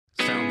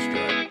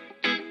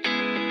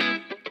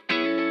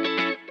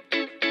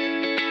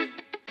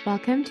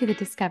Welcome to the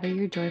Discover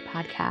Your Joy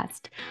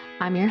podcast.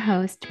 I'm your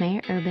host, Maya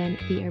Urban,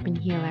 the Urban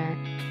Healer.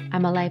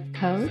 I'm a life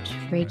coach,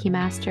 Reiki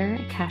master,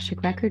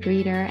 Akashic record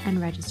reader,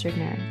 and registered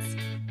nurse.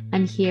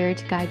 I'm here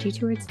to guide you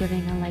towards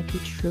living a life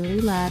you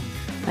truly love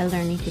by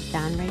learning to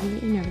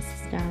downregulate your nervous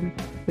system,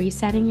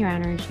 resetting your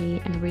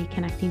energy, and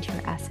reconnecting to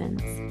your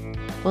essence.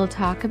 We'll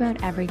talk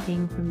about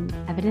everything from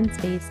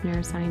evidence-based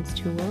neuroscience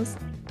tools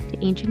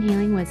to ancient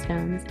healing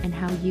wisdoms and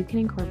how you can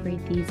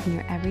incorporate these in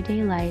your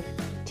everyday life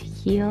to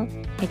heal,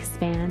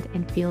 expand,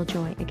 and feel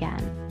joy again.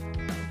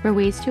 For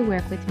ways to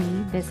work with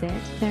me, visit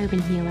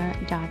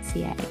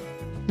theurbanhealer.ca.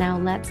 Now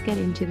let's get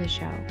into the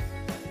show.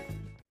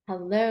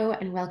 Hello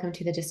and welcome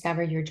to the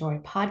Discover Your Joy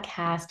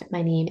podcast.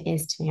 My name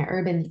is Tamia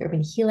Urban, the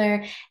Urban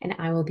Healer, and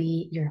I will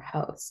be your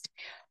host.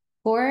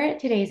 For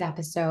today's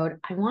episode,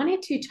 I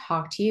wanted to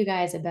talk to you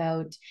guys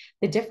about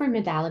the different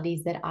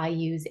modalities that I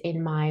use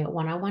in my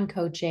one-on-one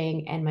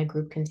coaching and my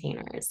group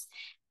containers.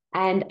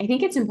 And I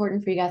think it's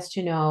important for you guys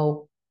to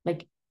know,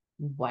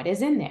 what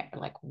is in there?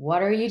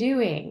 What are you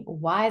doing?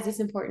 Why is this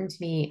important to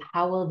me?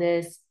 How will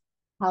this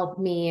help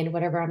me in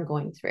whatever I'm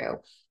going through?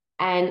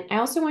 And I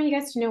also want you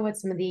guys to know what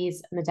some of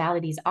these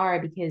modalities are,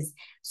 because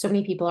so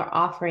many people are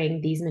offering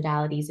these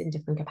modalities in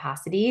different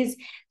capacities.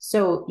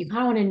 So you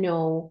kind of want to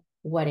know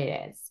what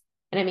it is.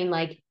 And I mean,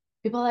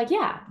 people are like,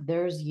 yeah,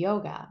 there's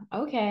yoga.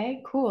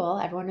 Okay, cool.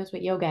 Everyone knows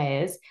what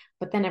yoga is,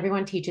 but then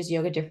everyone teaches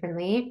yoga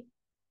differently.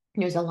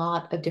 There's a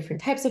lot of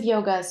different types of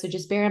yoga. So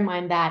just bear in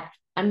mind that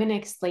I'm going to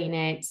explain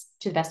it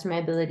to the best of my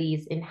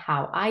abilities in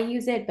how I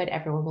use it, but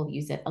everyone will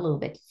use it a little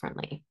bit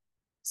differently.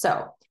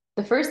 So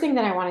the first thing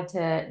that I wanted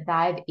to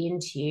dive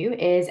into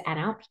is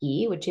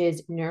NLP, which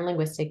is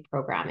neuro-linguistic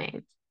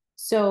programming.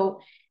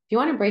 So if you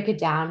want to break it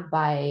down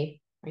by,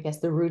 I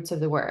guess, the roots of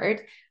the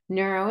word,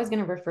 neuro is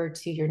going to refer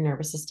to your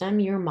nervous system,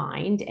 your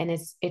mind, and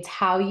it's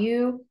how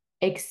you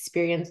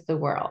experience the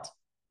world.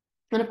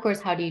 And of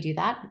course, how do you do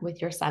that?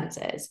 With your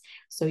senses.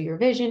 So your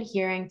vision,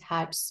 hearing,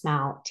 touch,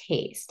 smell,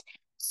 taste.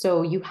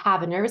 So you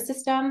have a nervous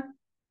system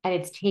and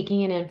it's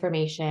taking in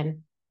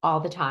information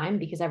all the time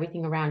because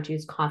everything around you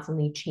is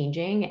constantly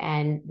changing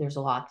and there's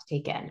a lot to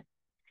take in.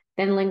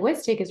 Then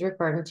linguistic is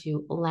referring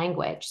to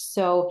language.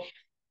 So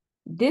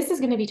this is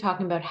going to be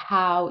talking about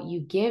how you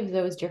give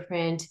those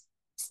different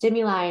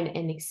stimuli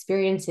and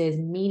experiences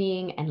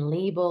meaning and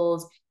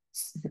labels,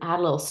 add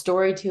a little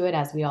story to it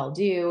as we all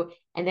do,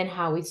 and then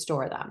how we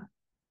store them.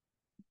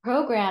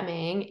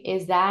 Programming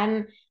is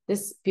then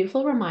this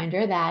beautiful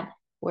reminder that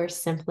we're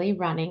simply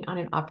running on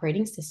an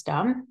operating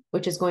system,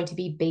 which is going to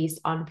be based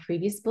on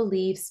previous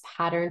beliefs,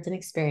 patterns, and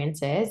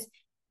experiences.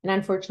 And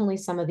unfortunately,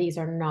 some of these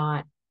are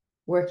not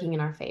working in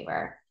our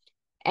favor.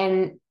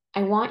 And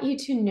I want you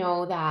to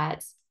know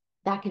that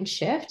that can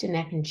shift and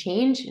that can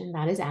change, and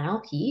that is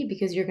NLP,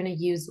 because you're going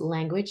to use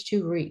language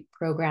to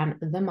reprogram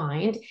the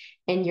mind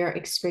and your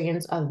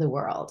experience of the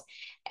world.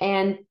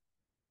 And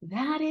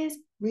that is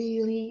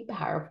really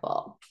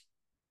powerful.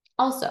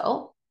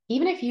 Also,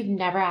 even if you've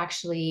never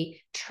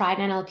actually tried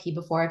NLP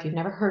before, if you've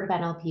never heard of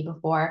NLP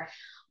before,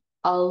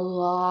 a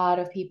lot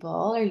of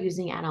people are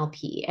using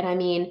NLP. And I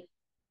mean,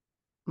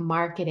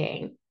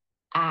 marketing,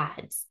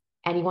 ads,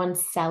 anyone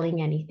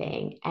selling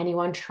anything,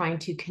 anyone trying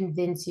to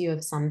convince you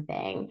of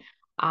something,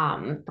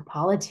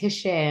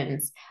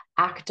 politicians,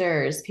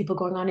 actors, people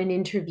going on an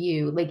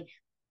interview,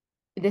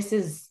 this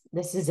is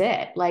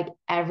it.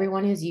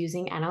 Everyone is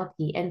using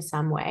NLP in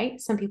some way.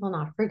 Some people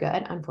not for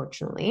good,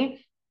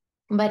 unfortunately.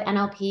 But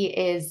NLP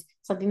is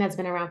something that's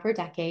been around for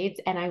decades.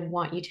 And I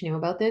want you to know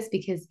about this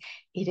because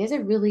it is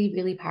a really,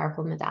 really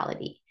powerful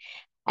modality.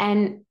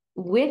 And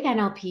with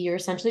NLP, you're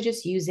essentially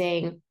just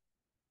using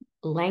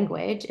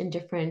language and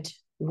different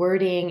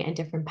wording and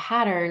different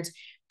patterns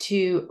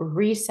to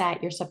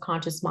reset your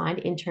subconscious mind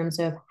in terms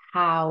of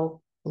how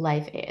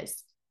life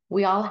is.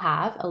 We all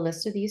have a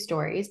list of these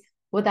stories.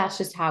 Well, that's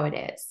just how it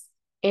is.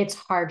 It's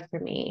hard for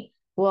me.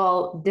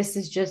 Well, this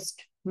is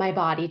just my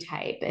body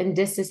type, and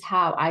this is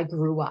how I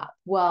grew up.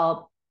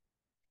 Well,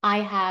 I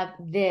have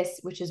this,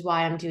 which is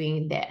why I'm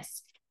doing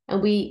this.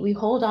 And we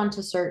hold on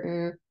to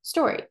certain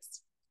stories.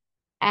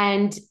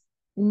 And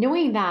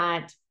knowing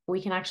that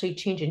we can actually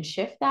change and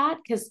shift that,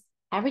 because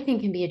everything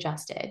can be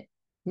adjusted.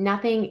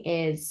 Nothing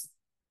is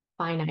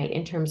finite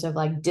in terms of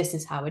this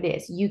is how it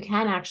is. You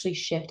can actually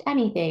shift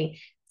anything.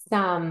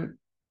 Some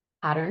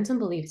patterns and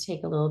beliefs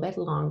take a little bit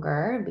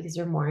longer because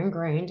they're more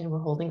ingrained and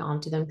we're holding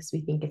on to them because we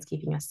think it's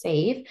keeping us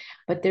safe.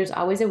 But there's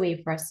always a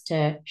way for us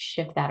to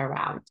shift that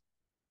around.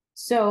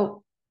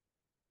 So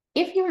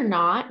if you're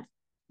not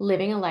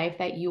living a life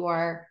that you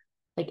are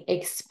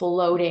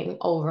exploding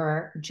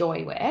over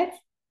joy with,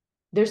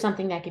 there's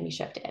something that can be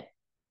shifted.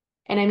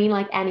 And I mean,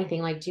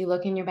 anything, do you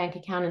look in your bank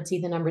account and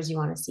see the numbers you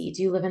want to see?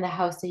 Do you live in the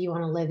house that you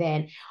want to live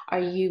in? Are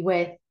you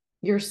with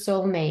your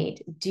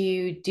soulmate? Do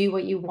you do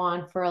what you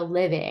want for a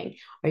living?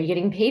 Are you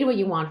getting paid what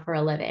you want for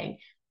a living?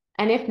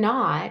 And if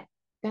not,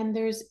 then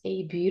there's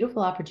a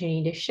beautiful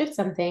opportunity to shift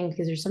something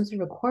because there's some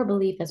sort of a core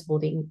belief that's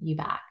holding you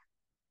back.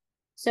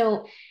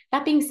 So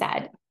that being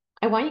said,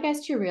 I want you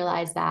guys to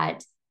realize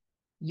that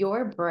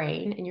your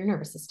brain and your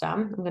nervous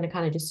system, I'm going to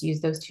kind of just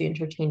use those two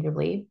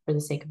interchangeably for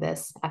the sake of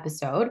this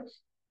episode,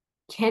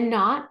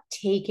 cannot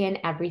take in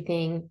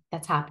everything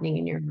that's happening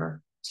in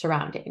your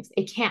surroundings.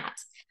 It can't.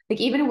 Like,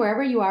 even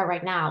wherever you are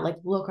right now, like,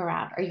 look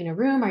around. Are you in a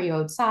room? Are you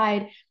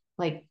outside?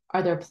 Like,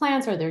 are there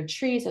plants? Are there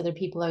trees? Are there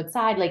people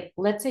outside? Like,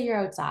 let's say you're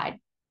outside.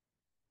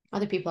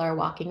 Other people are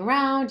walking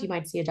around. You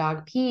might see a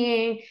dog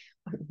peeing,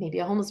 maybe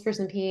a homeless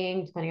person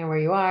peeing, depending on where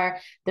you are.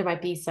 There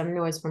might be some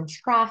noise from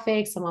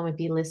traffic. Someone might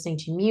be listening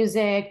to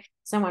music.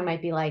 Someone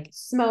might be like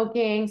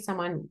smoking.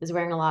 Someone is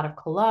wearing a lot of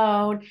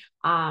cologne.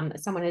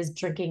 Someone is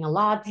drinking a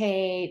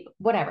latte,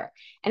 whatever.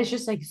 And it's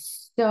just like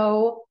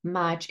so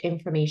much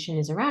information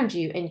is around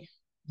you, and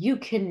you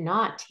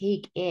cannot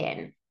take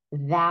in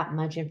that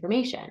much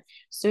information.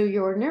 So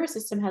your nervous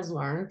system has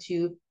learned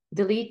to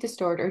delete,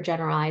 distort, or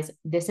generalize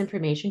this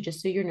information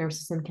just so your nervous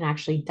system can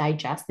actually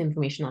digest the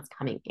information that's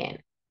coming in.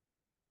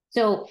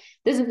 So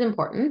this is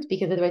important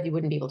because otherwise you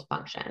wouldn't be able to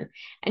function.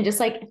 And just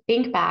like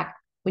think back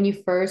when you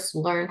first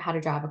learned how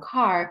to drive a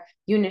car,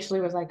 you initially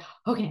was like,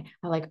 okay,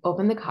 I like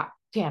open the car.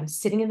 Okay, I'm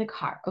sitting in the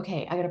car.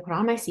 Okay, I got to put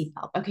on my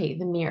seatbelt. Okay,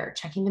 the mirror,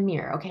 checking the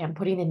mirror. Okay, I'm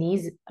putting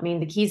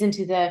the keys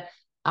into the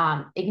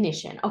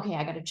ignition. Okay,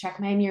 I got to check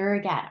my mirror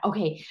again.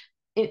 Okay,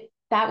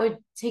 that would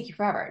take you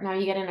forever. Now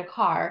you get in a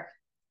car,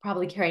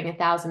 probably carrying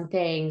 1,000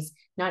 things,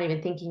 not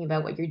even thinking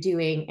about what you're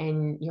doing,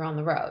 and you're on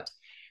the road.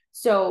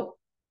 So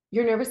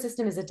your nervous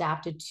system is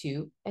adapted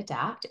to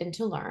adapt and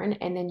to learn,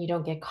 and then you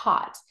don't get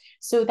caught.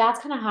 So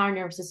that's kind of how our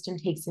nervous system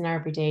takes in our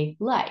everyday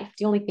life.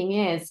 The only thing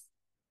is,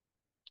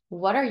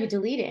 what are you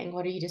deleting?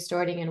 What are you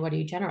distorting? And what are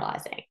you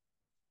generalizing?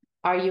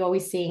 Are you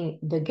always seeing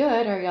the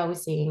good, or are you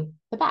always seeing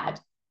the bad?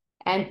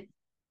 And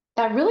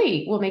that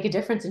really will make a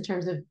difference in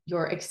terms of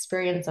your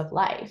experience of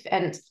life.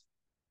 And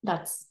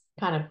that's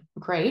kind of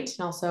great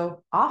and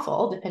also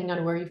awful, depending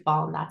on where you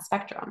fall in that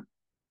spectrum.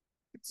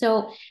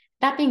 So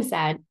that being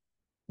said,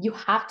 you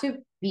have to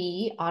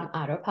be on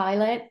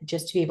autopilot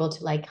just to be able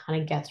to like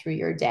kind of get through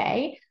your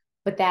day.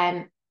 But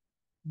then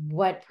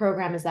what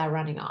program is that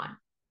running on?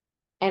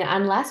 And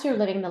unless you're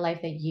living the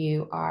life that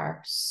you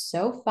are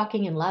so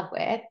fucking in love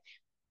with,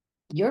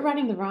 you're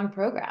running the wrong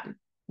program,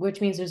 which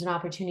means there's an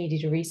opportunity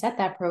to reset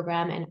that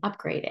program and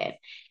upgrade it.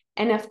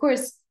 And of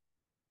course,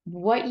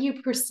 what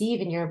you perceive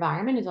in your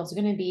environment is also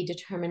going to be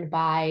determined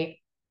by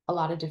a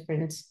lot of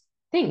different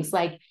things,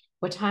 like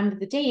what time of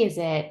the day is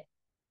it?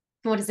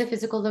 What is the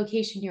physical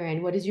location you're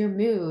in? What is your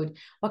mood?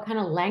 What kind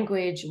of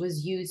language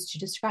was used to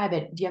describe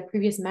it? Do you have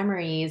previous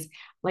memories?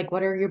 Like,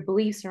 what are your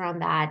beliefs around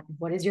that?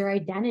 What is your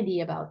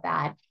identity about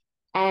that?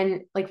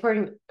 And like for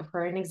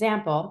an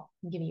example,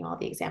 I'm giving you all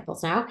the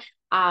examples now.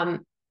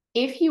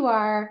 If you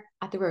are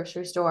at the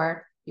grocery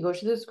store, you go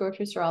to this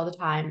grocery store all the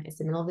time, it's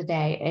the middle of the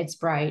day, it's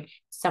bright,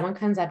 someone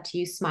comes up to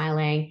you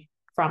smiling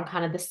from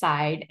kind of the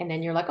side, and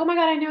then you're like, oh my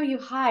God, I know you.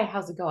 Hi,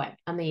 how's it going?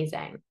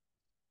 Amazing.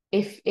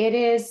 If it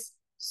is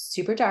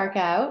super dark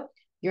out,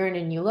 you're in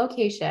a new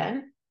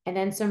location, and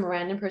then some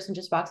random person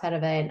just walks out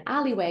of an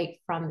alleyway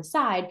from the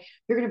side,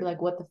 you're going to be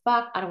like, what the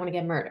fuck? I don't want to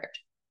get murdered,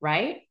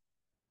 right?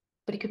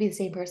 But it could be the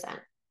same person.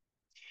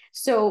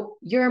 So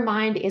your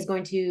mind is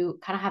going to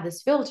kind of have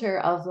this filter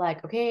of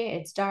like, okay,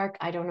 it's dark.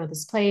 I don't know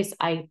this place.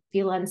 I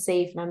feel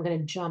unsafe, and I'm going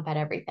to jump at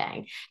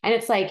everything. And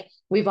it's like,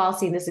 we've all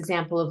seen this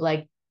example of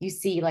like, you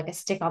see like a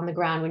stick on the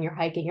ground when you're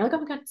hiking. You're like, oh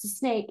my God, it's a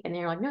snake. And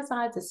you're like, no, it's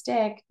not, it's a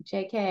stick,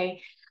 JK.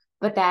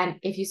 But then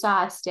if you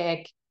saw a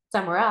stick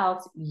somewhere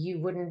else, you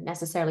wouldn't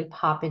necessarily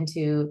pop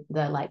into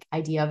the like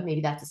idea of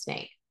maybe that's a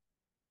snake.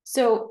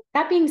 So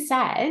that being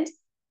said,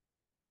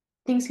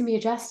 things can be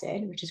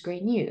adjusted, which is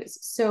great news.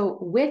 So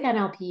with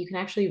NLP, you can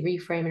actually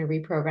reframe and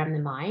reprogram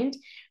the mind.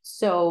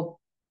 So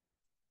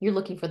you're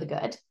looking for the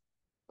good,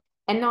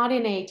 and not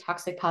in a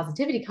toxic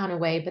positivity kind of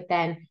way, but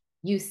then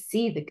you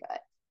see the good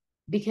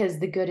because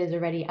the good is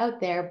already out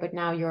there, but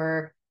now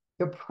you're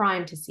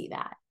primed to see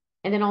that.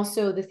 And then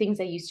also the things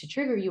that used to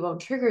trigger you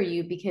won't trigger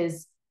you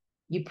because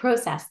you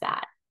process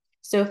that.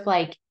 So if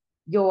like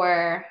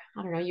I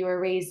don't know, you were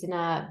raised in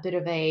a bit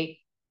of a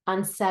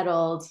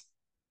unsettled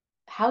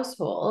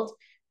household,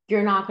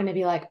 you're not going to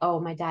be like,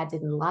 oh, my dad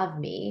didn't love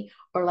me,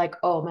 or like,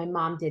 oh, my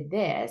mom did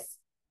this,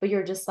 but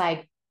you're just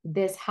like,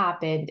 this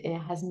happened and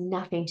it has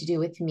nothing to do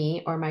with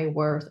me or my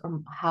worth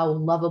or how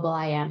lovable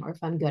I am or if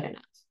I'm good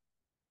enough.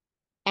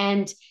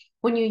 And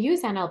when you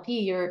use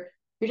NLP, you're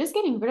just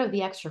getting rid of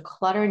the extra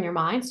clutter in your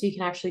mind so you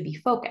can actually be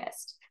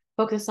focused.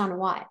 Focused on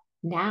what?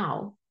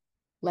 Now.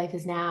 Life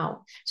is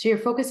now. So you're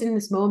focused in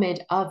this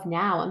moment of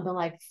now and being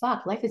like,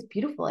 fuck, life is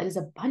beautiful. It is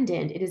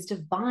abundant. It is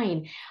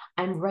divine.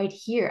 I'm right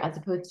here, as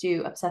opposed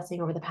to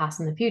obsessing over the past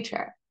and the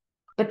future.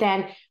 But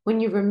then when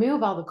you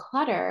remove all the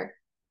clutter,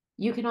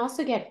 you can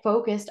also get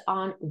focused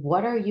on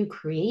what are you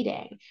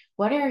creating?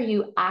 What are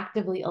you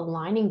actively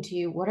aligning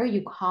to? What are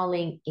you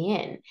calling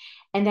in?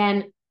 And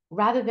then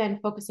rather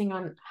than focusing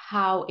on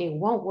how it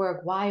won't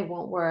work, why it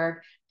won't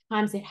work,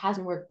 times it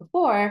hasn't worked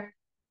before,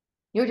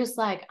 you're just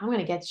like, I'm going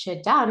to get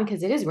shit done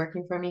because it is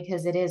working for me,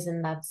 because it is,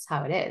 and that's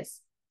how it is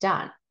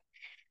done.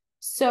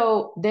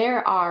 So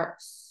there are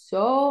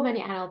so many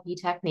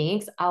NLP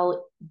techniques.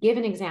 I'll give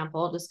an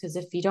example just because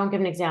if you don't give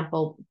an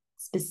example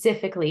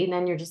specifically,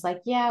 then you're just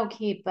like, yeah,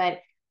 okay, but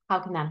how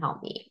can that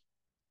help me?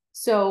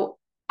 So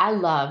I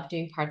love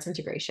doing parts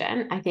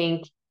integration. I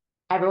think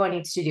everyone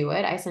needs to do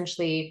it. I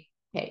essentially,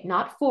 okay,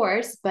 not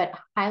force, but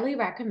highly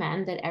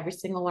recommend that every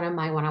single one of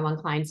my one-on-one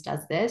clients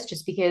does this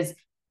just because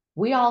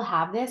we all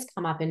have this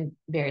come up in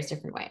various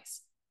different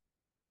ways.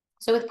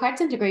 So with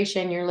parts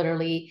integration, you're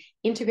literally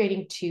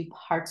integrating two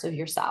parts of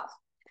yourself.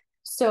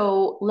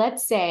 So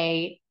let's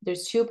say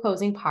there's two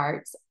opposing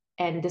parts,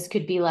 and this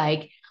could be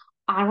like,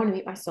 I want to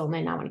meet my soulmate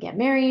and I want to get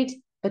married,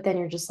 but then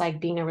you're just like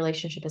being in a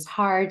relationship is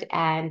hard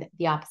and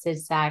the opposite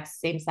sex,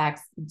 same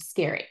sex,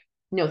 scary.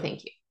 No,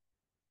 thank you.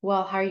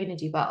 Well, how are you going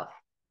to do both?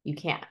 You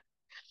can't.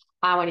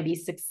 I want to be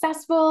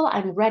successful.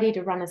 I'm ready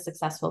to run a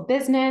successful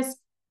business,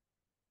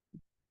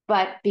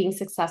 but being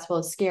successful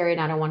is scary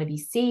and I don't want to be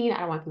seen. I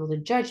don't want people to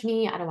judge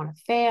me. I don't want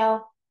to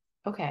fail.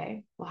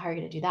 Okay, well, how are you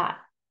going to do that?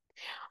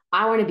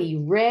 I want to be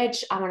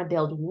rich. I want to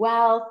build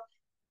wealth.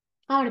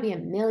 I want to be a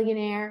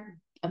millionaire.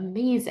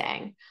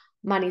 Amazing.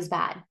 Money's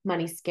bad.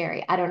 Money's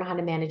scary. I don't know how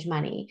to manage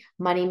money.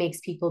 Money makes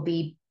people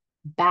be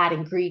bad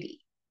and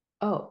greedy.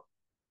 Oh,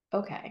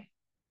 okay.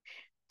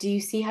 Do you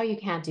see how you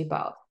can't do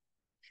both?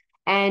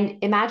 And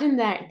imagine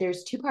that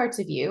there's two parts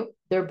of you.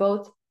 They're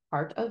both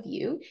part of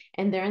you,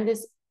 and they're in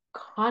this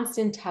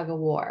constant tug of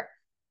war.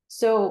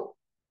 So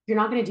you're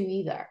not going to do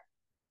either.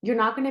 You're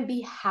not going to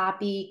be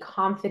happy,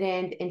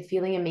 confident, and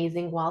feeling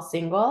amazing while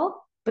single,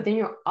 but then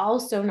you're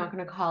also not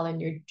going to call in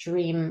your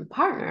dream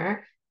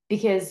partner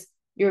because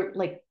you're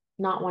like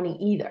not wanting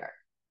either.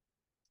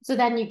 So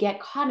then you get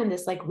caught in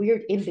this like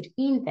weird in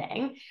between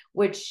thing,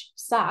 which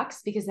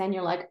sucks because then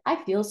you're like,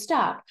 I feel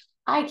stuck.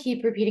 I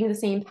keep repeating the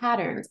same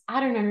patterns. I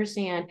don't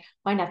understand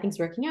why nothing's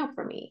working out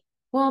for me.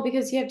 Well,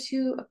 because you have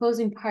two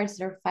opposing parts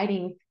that are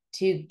fighting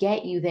to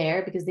get you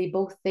there because they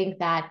both think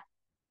that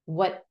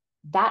what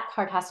that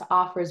part has to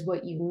offer is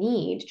what you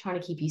need, trying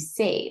to keep you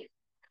safe.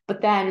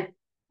 But then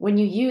when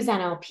you use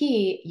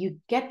NLP, you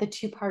get the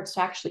two parts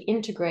to actually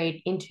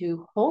integrate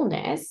into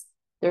wholeness.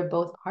 They're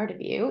both part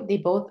of you. They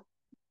both,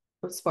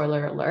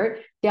 spoiler alert,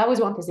 they always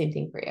want the same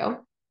thing for you.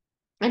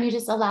 And you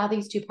just allow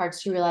these two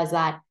parts to realize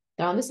that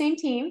they're on the same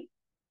team.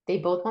 They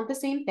both want the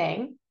same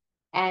thing.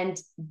 And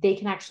they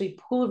can actually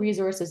pool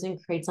resources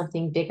and create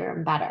something bigger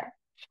and better.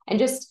 And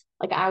just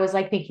like I was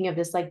like thinking of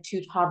this like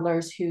two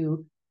toddlers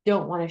who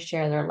don't want to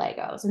share their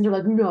Legos. And they're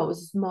like, no, this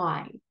is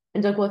mine.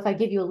 And like, well, if I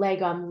give you a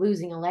Lego, I'm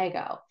losing a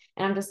Lego.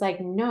 And I'm just like,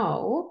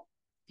 no,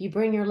 if you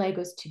bring your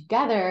Legos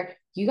together,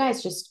 you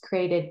guys just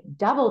created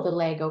double the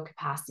Lego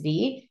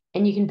capacity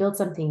and you can build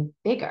something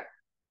bigger.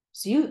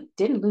 So you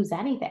didn't lose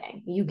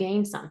anything, you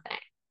gained something.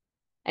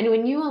 And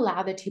when you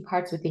allow the two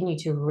parts within you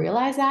to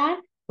realize that,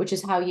 which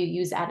is how you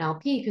use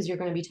NLP, because you're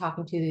going to be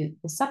talking to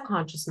the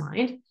subconscious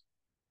mind,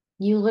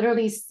 you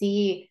literally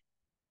see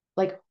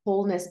like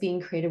wholeness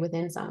being created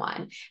within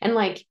someone. And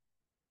like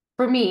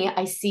for me,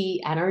 I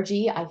see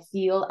energy, I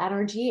feel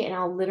energy, and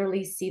I'll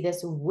literally see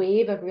this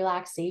wave of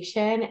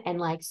relaxation and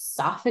like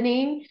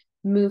softening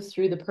move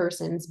through the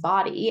person's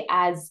body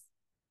as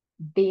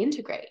they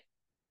integrate.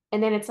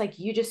 And then it's like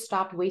you just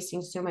stopped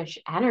wasting so much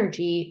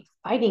energy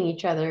fighting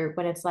each other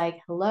when it's like,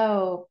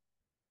 hello,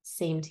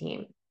 same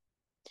team.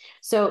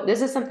 So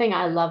this is something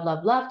I love,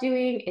 love, love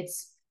doing.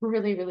 It's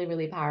really, really,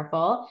 really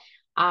powerful.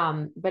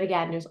 But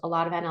again, there's a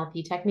lot of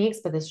NLP techniques,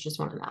 but this is just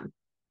one of them.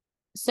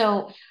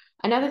 So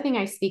another thing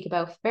I speak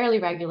about fairly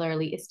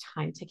regularly is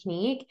time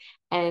technique.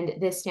 And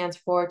this stands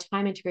for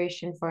time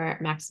integration for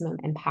maximum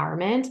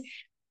empowerment.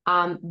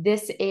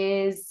 This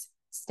is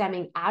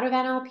stemming out of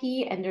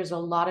NLP, and there's a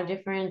lot of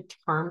different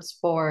terms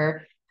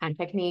for time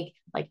technique,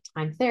 like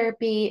time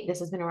therapy. This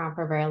has been around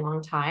for a very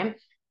long time.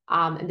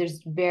 And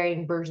there's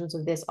varying versions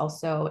of this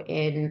also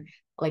in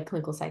like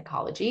clinical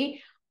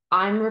psychology.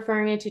 I'm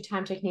referring it to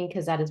time technique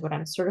because that is what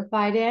I'm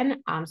certified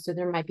in. So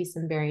there might be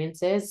some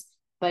variances,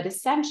 but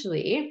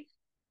essentially,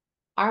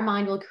 our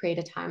mind will create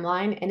a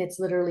timeline and it's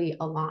literally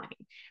a line.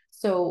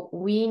 So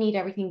we need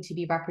everything to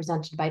be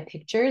represented by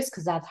pictures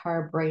because that's how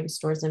our brain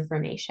stores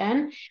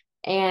information.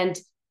 And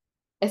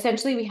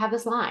essentially, we have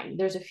this line.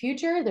 There's a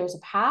future, there's a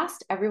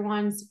past.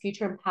 Everyone's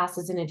future and past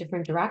is in a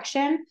different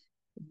direction.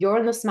 You're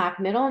in the smack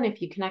middle. And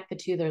if you connect the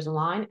two, there's a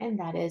line, and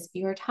that is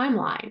your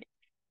timeline.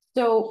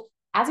 So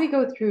as we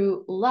go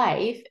through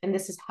life, and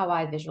this is how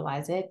I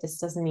visualize it, this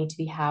doesn't need to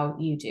be how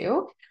you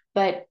do,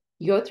 but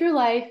you go through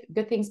life,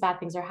 good things, bad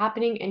things are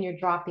happening, and you're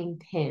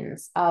dropping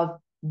pins of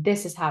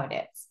this is how it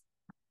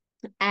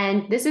is.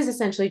 And this is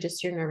essentially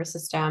just your nervous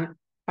system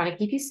trying to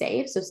keep you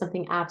safe. So if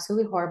something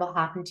absolutely horrible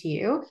happened to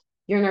you,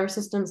 your nervous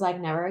system's like,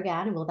 never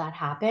again will that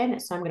happen.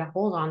 So I'm going to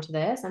hold on to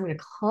this. I'm going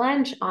to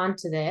clench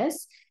onto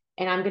this.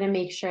 And I'm going to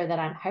make sure that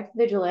I'm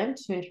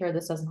hypervigilant to ensure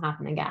this doesn't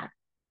happen again.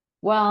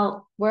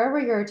 Well, wherever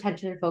your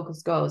attention and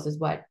focus goes is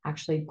what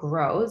actually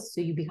grows.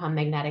 So you become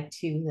magnetic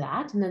to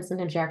that. And then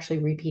sometimes you're actually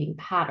repeating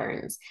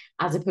patterns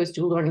as opposed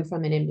to learning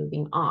from it and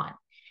moving on.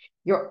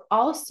 You're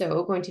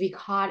also going to be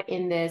caught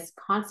in this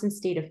constant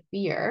state of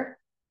fear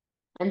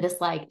and this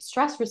like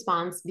stress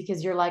response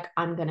because you're like,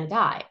 I'm going to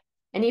die.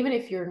 And even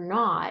if you're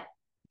not,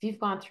 if you've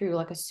gone through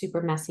like a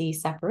super messy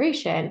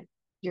separation,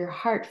 your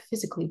heart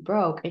physically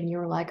broke and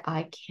you're like,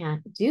 I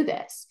can't do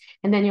this.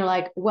 And then you're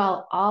like,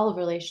 well, all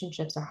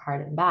relationships are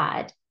hard and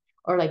bad.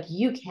 Or like,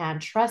 you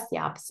can't trust the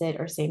opposite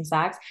or same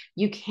sex.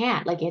 You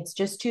can't, like, it's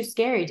just too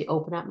scary to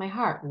open up my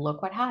heart.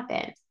 Look what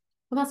happened.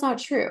 Well, that's not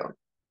true.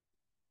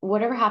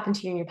 Whatever happened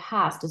to you in your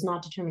past does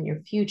not determine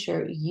your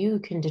future. You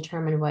can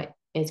determine what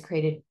is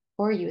created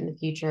for you in the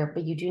future,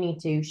 but you do need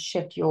to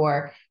shift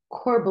your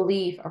core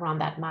belief around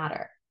that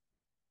matter.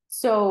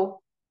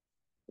 So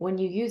when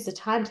you use the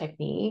time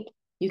technique,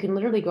 you can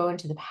literally go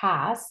into the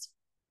past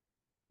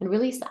and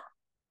release that.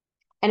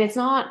 And it's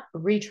not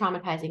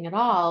re-traumatizing at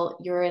all.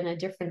 You're in a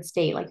different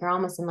state. Like you're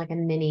almost in like a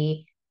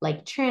mini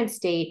like trance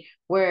state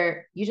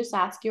where you just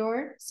ask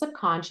your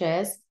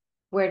subconscious,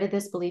 where did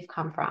this belief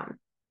come from?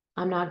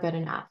 I'm not good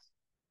enough.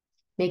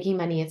 Making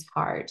money is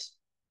hard.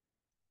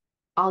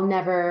 I'll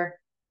never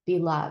be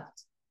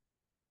loved.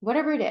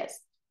 Whatever it is,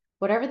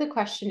 whatever the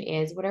question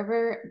is,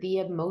 whatever the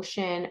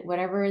emotion,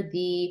 whatever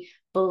the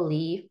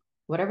belief,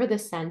 whatever the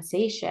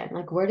sensation,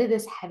 like where did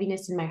this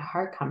heaviness in my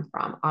heart come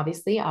from?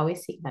 Obviously, I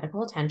always seek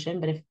medical attention,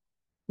 but if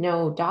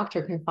no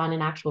doctor can find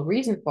an actual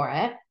reason for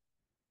it,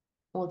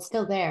 well, it's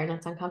still there and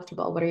it's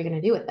uncomfortable. What are you going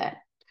to do with it?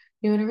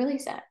 You're going to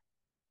release it.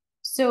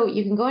 So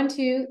you can go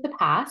into the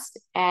past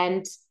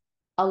and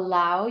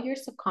allow your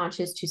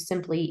subconscious to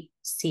simply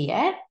see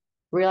it,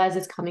 realize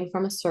it's coming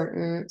from a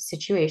certain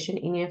situation,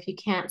 even if you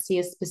can't see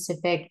a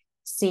specific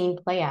scene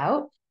play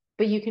out,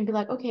 but you can be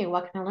like, okay,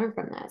 what can I learn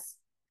from this?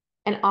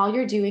 And all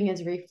you're doing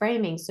is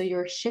reframing. So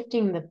you're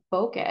shifting the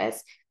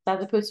focus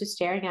as opposed to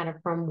staring at it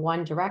from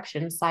one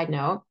direction. Side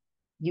note,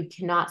 you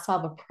cannot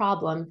solve a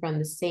problem from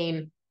the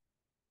same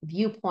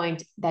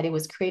viewpoint that it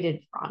was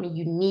created from.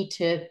 You need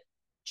to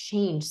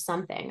change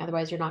something.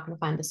 Otherwise, you're not going to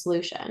find the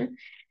solution.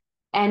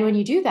 And when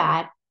you do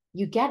that,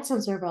 you get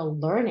some sort of a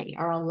learning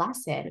or a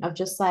lesson of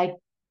just like,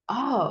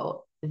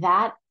 oh,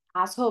 that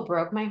asshole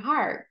broke my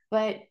heart,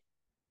 but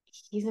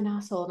he's an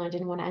asshole and I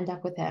didn't want to end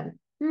up with him.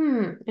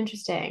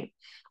 Interesting.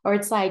 Or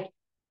it's like,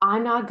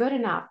 I'm not good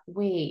enough.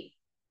 Wait,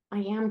 I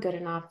am good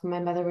enough. My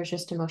mother was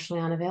just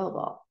emotionally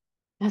unavailable.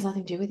 It has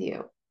nothing to do with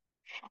you.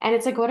 And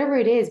it's like, whatever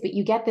it is, but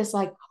you get this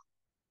like,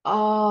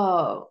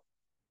 oh,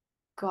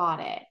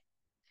 got it.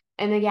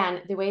 And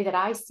again, the way that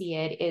I see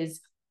it is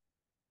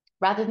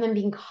rather than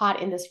being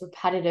caught in this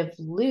repetitive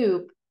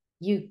loop,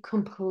 you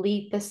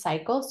complete the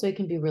cycle so it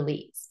can be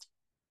released.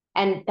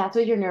 And that's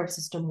what your nervous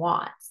system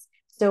wants.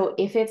 So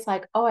if it's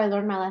like, oh, I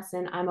learned my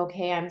lesson, I'm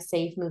okay, I'm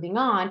safe, moving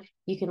on,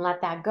 you can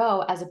let that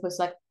go as opposed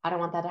to like, I don't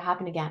want that to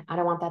happen again. I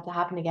don't want that to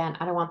happen again.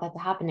 I don't want that to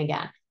happen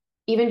again.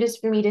 Even just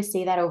for me to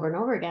say that over and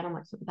over again, I'm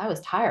like, that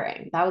was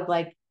tiring. That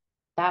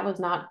was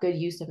not good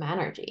use of my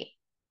energy.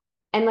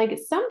 And like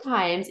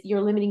sometimes your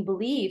limiting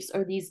beliefs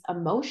or these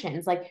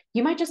emotions, like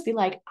you might just be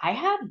like, I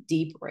have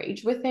deep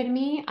rage within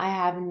me. I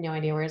have no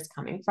idea where it's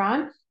coming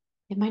from.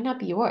 It might not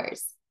be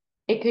yours.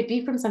 It could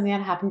be from something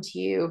that happened to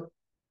you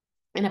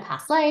in a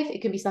past life.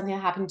 It could be something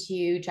that happened to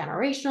you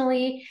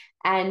generationally.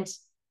 And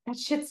that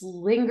shit's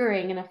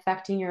lingering and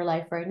affecting your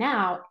life right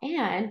now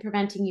and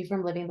preventing you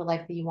from living the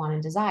life that you want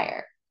and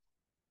desire.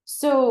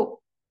 So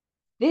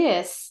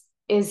this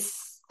is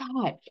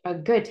such a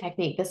good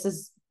technique. This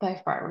is by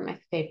far one of my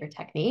favorite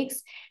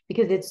techniques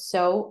because it's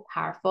so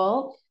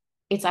powerful.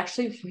 It's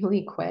actually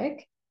really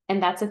quick.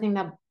 And that's the thing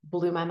that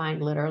blew my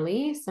mind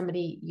literally.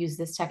 Somebody used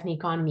this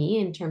technique on me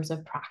in terms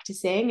of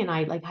practicing, and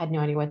I like had no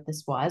idea what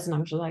this was. And I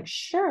was just like,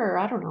 sure,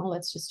 I don't know,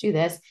 let's just do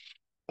this.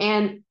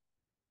 And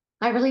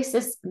I released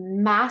this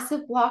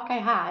massive block I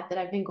had that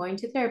I've been going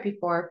to therapy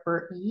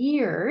for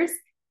years,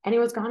 and it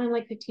was gone in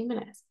like 15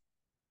 minutes.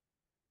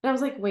 And I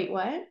was like, wait,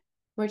 what?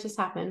 What just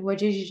happened? What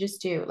did you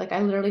just do? Like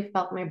I literally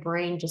felt my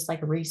brain just like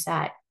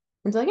reset.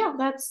 And so like, yeah,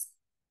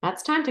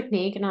 that's time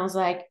technique. And I was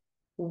like,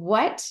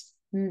 what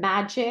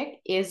magic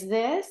is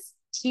this?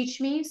 Teach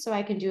me so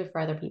I can do it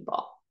for other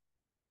people.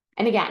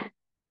 And again,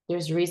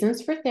 there's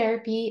reasons for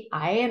therapy.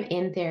 I am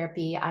in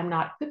therapy. I'm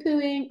not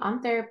poo-pooing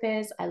on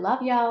therapists. I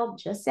love y'all,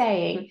 just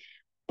saying.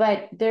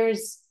 But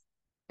there's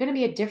going to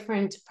be a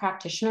different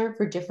practitioner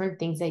for different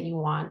things that you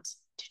want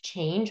to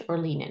change or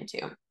lean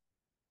into.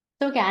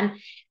 So again,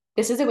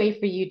 this is a way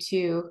for you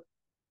to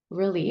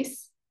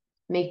release,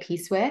 make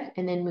peace with,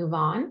 and then move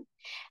on.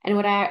 And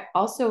what I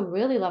also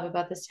really love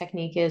about this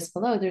technique is,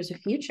 hello, there's a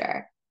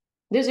future.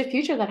 There's a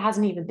future that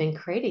hasn't even been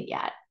created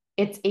yet.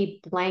 It's a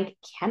blank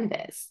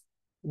canvas.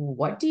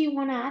 What do you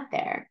want to add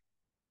there?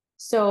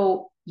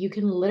 So you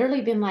can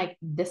literally be like,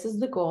 this is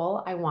the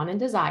goal I want and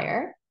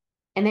desire.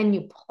 And then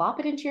you plop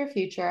it into your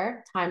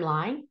future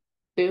timeline.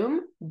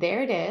 Boom,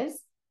 there it is.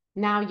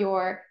 Now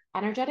you're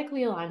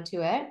energetically aligned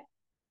to it.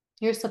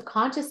 You're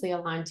subconsciously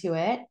aligned to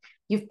it.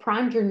 You've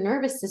primed your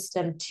nervous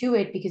system to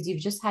it because you've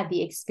just had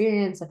the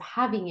experience of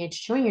having it,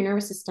 showing your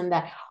nervous system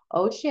that,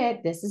 oh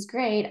shit, this is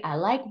great. I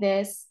like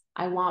this.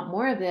 I want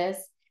more of this.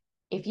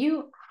 If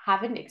you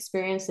haven't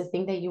experienced the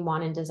thing that you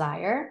want and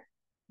desire,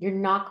 you're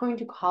not going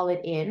to call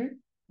it in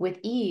with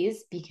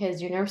ease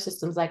because your nervous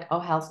system's like, oh,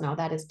 hell no,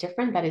 that is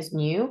different. That is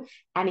new.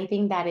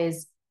 Anything that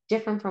is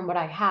different from what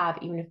I have,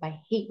 even if I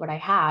hate what I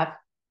have,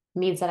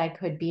 means that I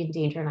could be in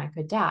danger and I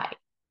could die.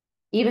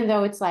 Even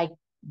though it's like,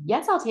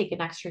 yes, I'll take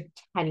an extra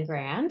 10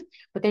 grand,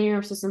 but then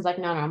your system's like,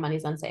 no,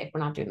 money's unsafe.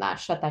 We're not doing that.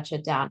 Shut that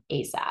shit down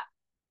ASAP.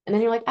 And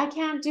then you're like, I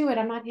can't do it.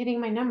 I'm not hitting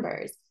my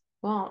numbers.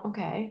 Well,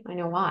 okay, I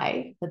know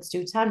why. Let's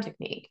do time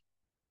technique.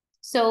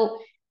 So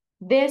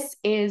this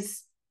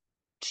is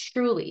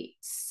truly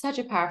such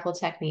a powerful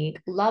technique.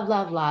 Love,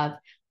 love, love.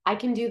 I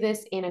can do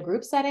this in a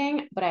group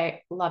setting, but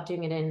I love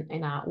doing it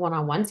in a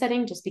one-on-one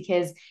setting just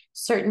because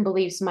certain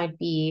beliefs might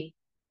be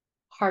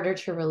harder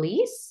to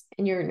release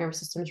and your nervous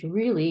system's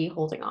really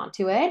holding on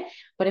to it.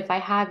 But if I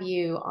have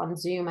you on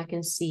Zoom, I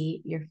can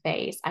see your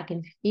face. I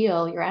can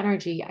feel your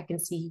energy. I can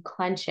see you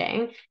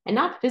clenching, and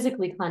not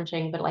physically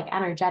clenching, but like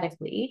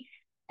energetically.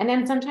 And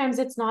then sometimes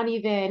it's not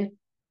even,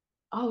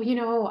 oh,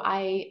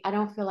 I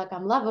don't feel like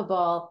I'm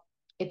lovable.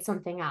 It's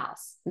something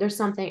else. There's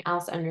something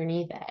else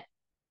underneath it.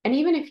 And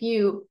even if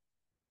you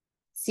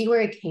see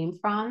where it came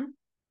from,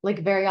 like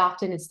very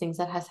often it's things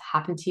that has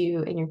happened to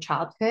you in your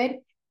childhood.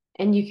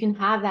 And you can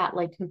have that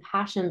like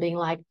compassion being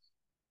like,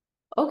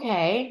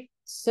 okay,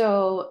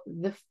 so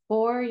the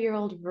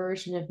 4-year-old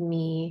version of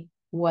me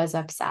was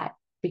upset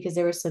because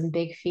there were some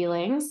big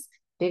feelings,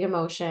 big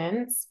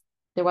emotions.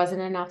 There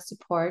wasn't enough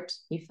support.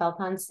 You felt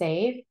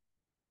unsafe,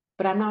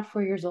 but I'm not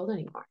 4 years old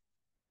anymore.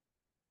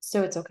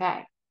 So it's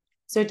okay.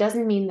 So it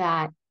doesn't mean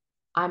that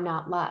I'm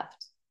not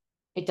loved.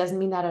 It doesn't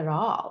mean that at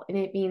all. And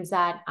it means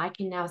that I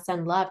can now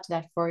send love to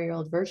that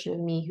 4-year-old version of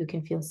me who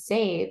can feel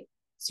safe.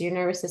 So your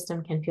nervous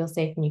system can feel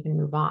safe and you can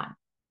move on.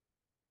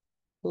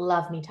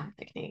 Love me time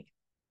technique.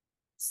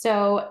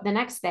 So the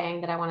next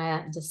thing that I want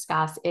to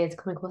discuss is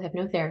clinical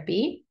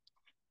hypnotherapy.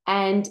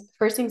 And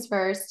first things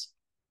first,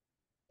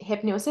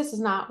 hypnosis is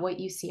not what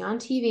you see on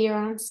TV or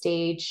on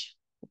stage.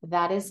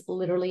 That is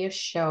literally a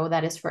show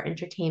that is for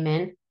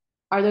entertainment.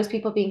 Are those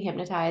people being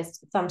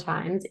hypnotized?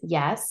 Sometimes,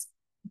 yes,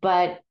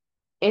 but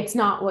it's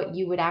not what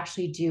you would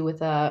actually do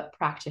with a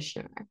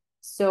practitioner.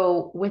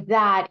 So with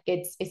that,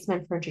 it's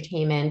meant for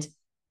entertainment.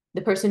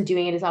 The person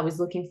doing it is always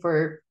looking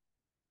for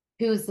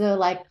who's the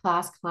like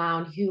class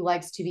clown, who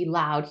likes to be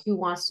loud, who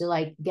wants to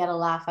like get a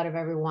laugh out of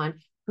everyone,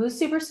 who's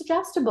super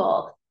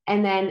suggestible.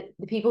 And then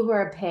the people who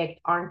are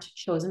picked aren't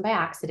chosen by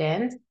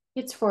accident.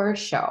 It's for a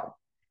show.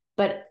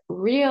 But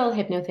real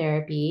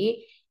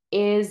hypnotherapy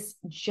is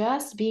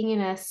just being in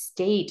a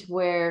state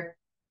where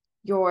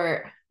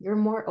you're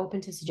more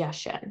open to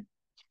suggestion.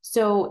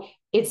 So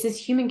it's this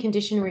human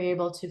condition where you're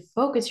able to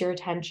focus your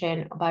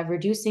attention by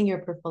reducing your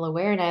peripheral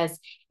awareness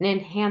and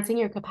enhancing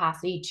your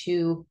capacity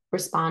to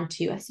respond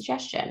to a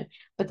suggestion.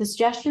 But the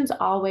suggestion's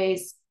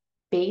always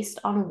based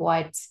on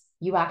what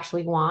you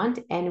actually want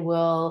and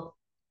will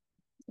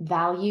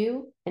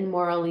value and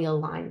morally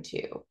align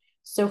to.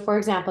 So for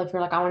example, if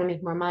you're like, I want to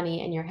make more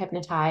money and you're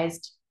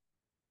hypnotized,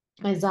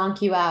 I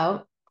zonk you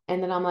out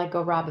and then I'm like,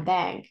 go rob a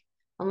bank.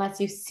 Unless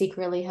you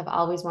secretly have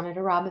always wanted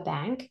to rob a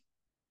bank,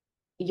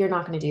 you're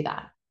not going to do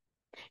that.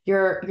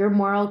 Your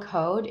moral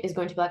code is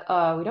going to be like,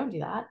 oh, we don't do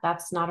that.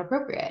 That's not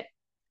appropriate.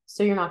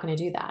 So you're not going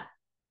to do that.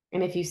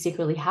 And if you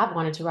secretly have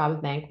wanted to rob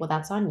a bank, well,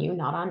 that's on you,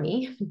 not on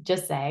me.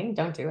 Just saying,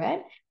 don't do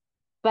it.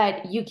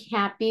 But you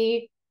can't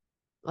be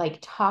like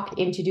talked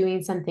into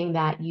doing something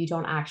that you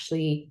don't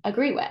actually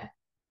agree with.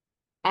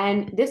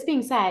 And this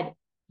being said,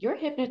 you're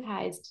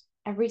hypnotized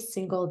every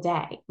single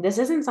day. This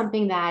isn't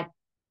something that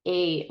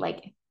a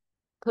like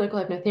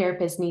clinical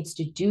hypnotherapist needs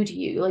to do to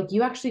you. Like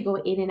you actually go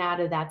in and out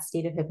of that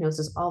state of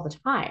hypnosis all the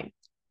time.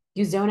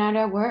 You zone out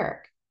at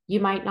work. You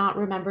might not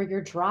remember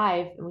your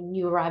drive when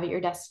you arrive at your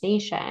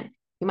destination.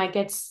 You might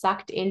get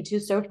sucked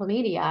into social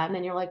media and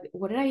then you're like,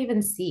 what did I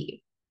even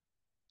see?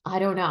 I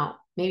don't know.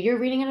 Maybe you're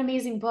reading an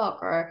amazing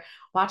book or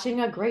watching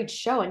a great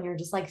show and you're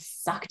just like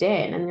sucked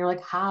in and you're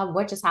like,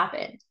 what just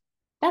happened?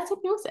 That's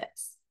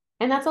hypnosis.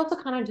 And that's also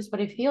kind of just what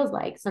it feels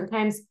like.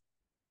 Sometimes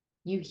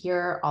you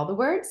hear all the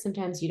words.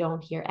 Sometimes you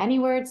don't hear any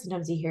words.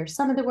 Sometimes you hear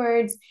some of the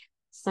words.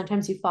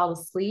 Sometimes you fall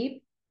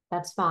asleep.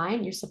 That's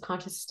fine. Your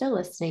subconscious is still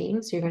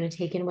listening. So you're going to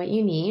take in what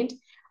you need.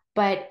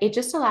 But it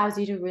just allows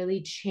you to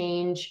really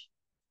change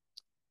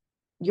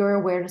your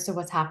awareness of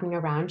what's happening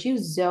around you,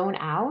 zone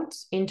out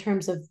in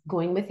terms of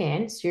going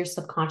within. So your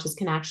subconscious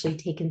can actually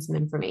take in some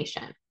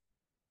information.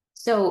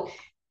 So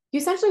you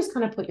essentially just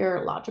kind of put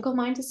your logical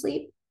mind to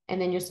sleep.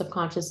 And then your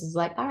subconscious is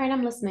like, all right,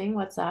 I'm listening.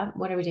 What's up?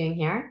 What are we doing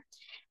here?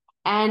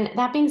 And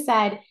that being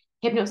said,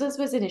 hypnosis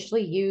was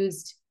initially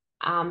used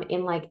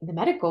in like the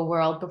medical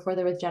world before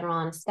there was general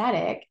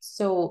anesthetic.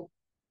 So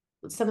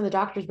some of the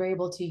doctors were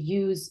able to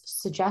use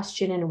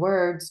suggestion and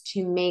words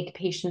to make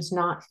patients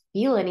not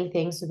feel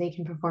anything so they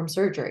can perform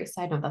surgery.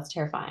 Side note, that's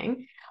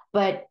terrifying,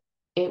 but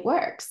it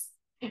works.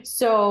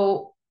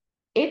 So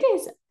it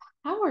is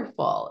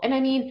powerful. And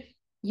I mean,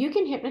 you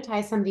can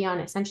hypnotize somebody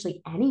on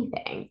essentially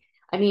anything.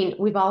 I mean,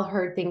 we've all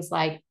heard things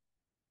like,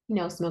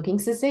 smoking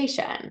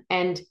cessation.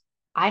 And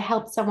I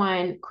helped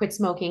someone quit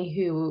smoking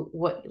who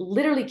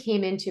literally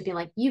came into being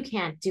like, you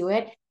can't do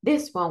it.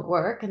 This won't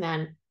work. And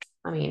then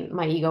I mean,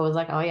 my ego was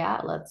like, oh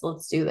yeah,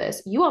 let's do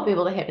this. You won't be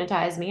able to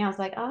hypnotize me. I was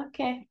like, oh,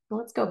 okay, well,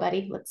 let's go,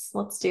 buddy.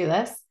 Let's do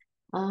this.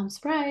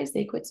 Surprise,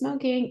 they quit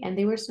smoking and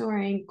they were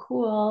snoring.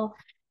 Cool.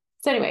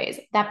 So, anyways,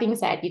 that being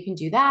said, you can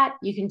do that.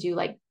 You can do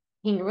like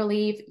pain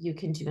relief. You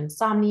can do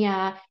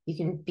insomnia. You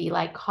can be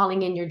like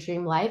calling in your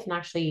dream life and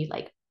actually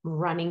like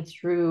running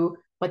through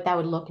what that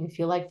would look and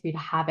feel like for you to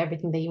have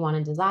everything that you want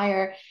and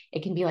desire.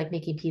 It can be like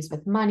making peace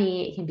with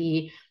money. It can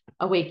be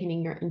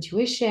awakening your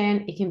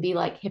intuition. It can be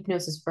like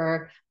hypnosis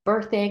for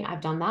birthing.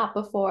 I've done that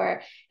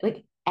before.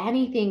 Like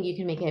anything you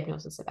can make a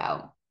hypnosis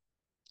about.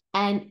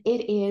 And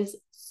it is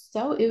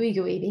so ooey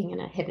gooey being in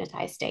a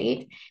hypnotized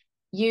state.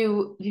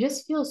 You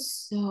just feel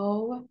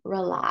so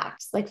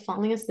relaxed, like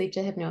falling asleep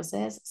to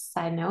hypnosis.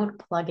 Side note,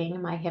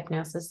 plugging my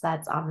hypnosis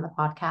that's on the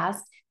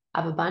podcast.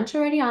 I have a bunch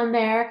already on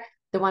there.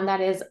 The one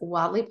that is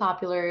wildly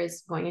popular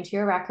is Going Into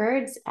Your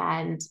Records,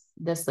 and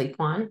the sleep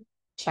one.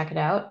 Check it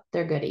out.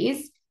 They're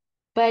goodies.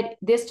 But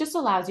this just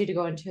allows you to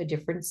go into a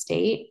different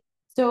state.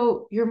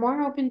 So you're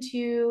more open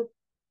to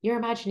your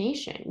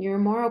imagination. You're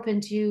more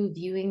open to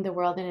viewing the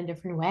world in a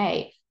different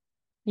way.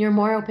 You're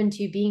more open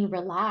to being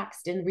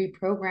relaxed and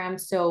reprogrammed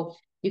so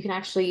you can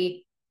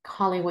actually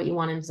call in what you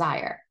want and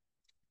desire.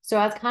 So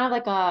as kind of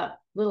like a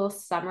little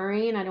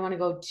summary, and I don't want to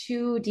go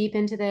too deep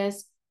into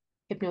this,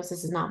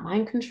 hypnosis is not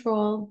mind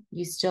control.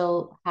 You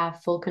still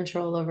have full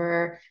control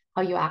over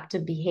how you act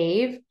and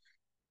behave.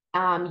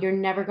 You're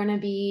never going to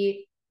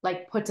be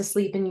like put to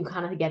sleep and you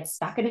kind of get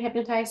stuck in a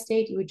hypnotized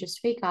state. You would just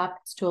wake up.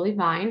 It's totally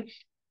fine.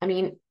 I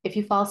mean, if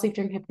you fall asleep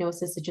during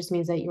hypnosis, it just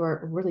means that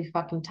you're really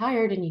fucking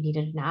tired and you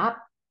needed a nap.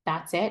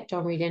 That's it.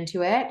 Don't read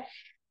into it.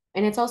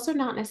 And it's also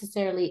not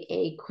necessarily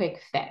a quick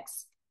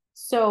fix.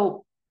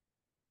 So,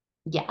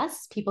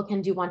 yes, people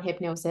can do one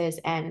hypnosis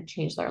and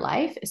change their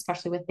life,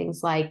 especially with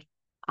things like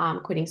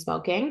quitting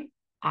smoking.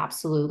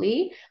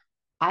 Absolutely.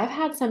 I've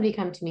had somebody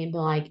come to me and be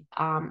like,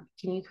 can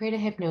you create a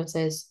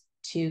hypnosis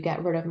to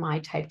get rid of my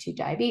type 2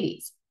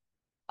 diabetes?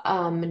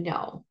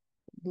 No,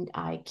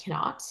 I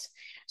cannot.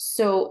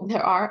 So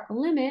there are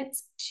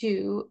limits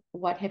to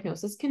what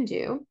hypnosis can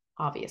do,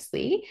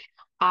 obviously.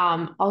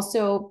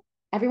 Also,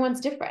 everyone's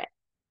different.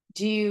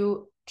 Do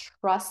you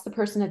trust the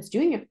person that's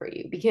doing it for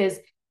you? Because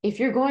if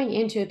you're going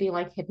into it being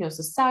like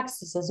hypnosis sucks,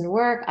 this doesn't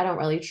work, I don't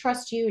really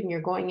trust you, and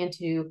you're going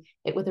into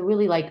it with a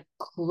really like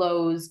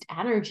closed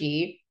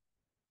energy,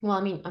 well,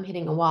 I mean, I'm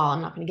hitting a wall,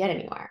 I'm not going to get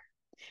anywhere.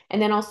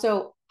 And then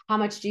also, how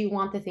much do you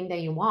want the thing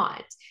that you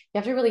want? You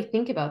have to really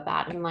think about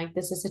that. And like,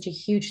 this is such a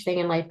huge thing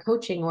in life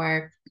coaching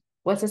where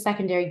what's the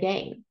secondary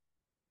gain?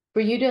 For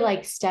you to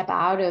like step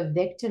out of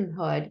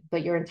victimhood,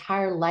 but your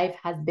entire life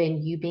has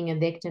been you being a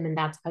victim, and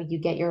that's how you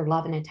get your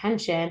love and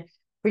attention.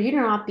 For you to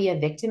not be a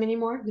victim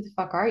anymore, who the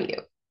fuck are you?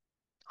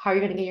 How are you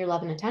going to get your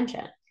love and attention?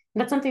 And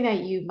that's something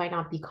that you might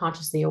not be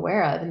consciously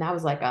aware of. And that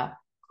was like a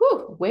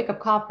wake up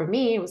call for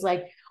me. It was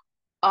like,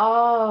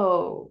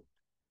 oh,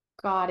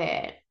 got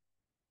it.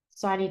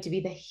 So I need to be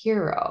the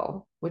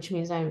hero, which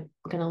means I'm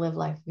going to live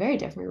life very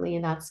differently.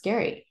 And that's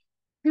scary.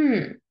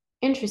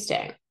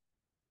 Interesting.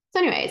 So,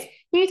 anyways,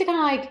 you need to kind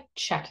of like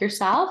check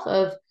yourself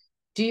of,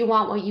 do you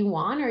want what you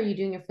want? Or are you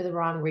doing it for the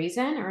wrong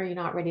reason? Or are you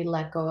not ready to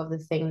let go of the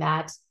thing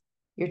that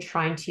you're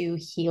trying to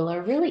heal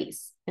or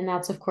release? And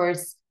that's, of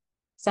course,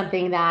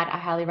 something that I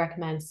highly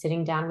recommend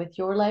sitting down with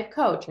your life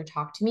coach or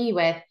talk to me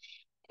with.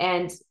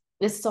 And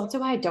this is also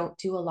why I don't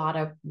do a lot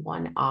of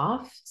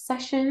one-off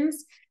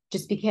sessions,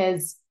 just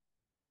because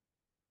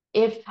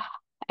if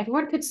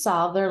everyone could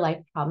solve their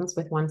life problems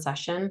with one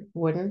session,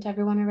 wouldn't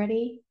everyone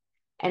already?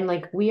 And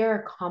like, we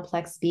are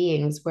complex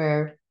beings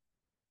where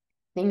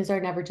things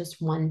are never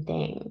just one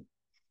thing.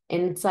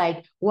 And it's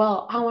like,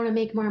 well, I want to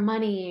make more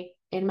money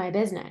in my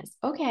business.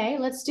 Okay,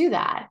 let's do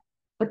that.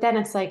 But then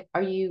it's like,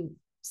 are you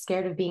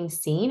scared of being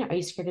seen? Are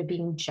you scared of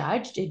being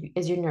judged?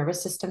 Is your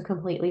nervous system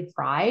completely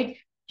fried?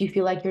 Do you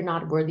feel like you're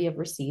not worthy of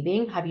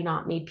receiving? Have you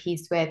not made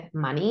peace with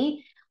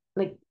money?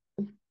 Like,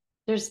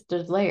 there's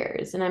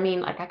layers. And I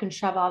mean, like, I can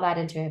shove all that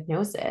into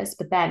hypnosis,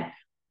 but then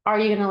are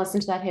you going to listen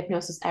to that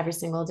hypnosis every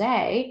single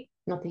day?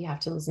 Not that you have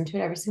to listen to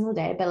it every single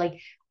day, but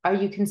like, are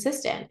you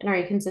consistent? And are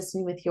you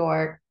consistent with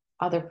your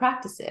other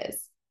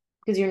practices?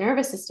 Because your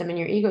nervous system and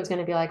your ego is going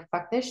to be like,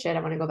 fuck this shit.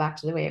 I want to go back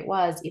to the way it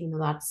was, even though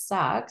that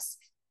sucks.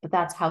 But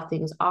that's how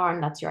things are,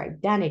 and that's your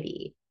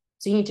identity.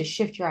 So you need to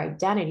shift your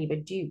identity.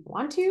 But do you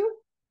want to?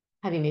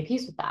 Have you made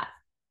peace with that?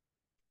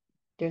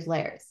 There's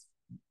layers.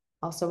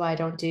 Also, why I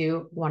don't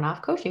do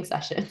one-off coaching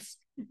sessions,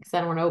 because I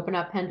don't want to open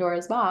up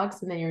Pandora's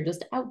box and then you're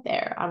just out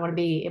there. I want to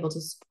be able to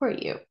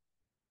support you.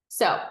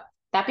 So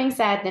that being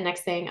said, the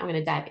next thing I'm going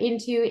to dive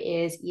into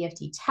is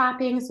EFT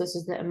tapping. So this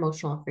is the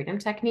emotional freedom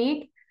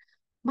technique.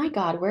 My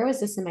God, where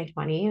was this in my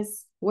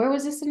 20s? Where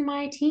was this in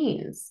my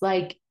teens?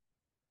 Like,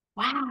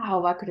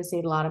 wow, I could have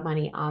saved a lot of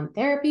money on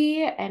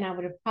therapy and I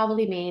would have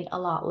probably made a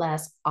lot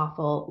less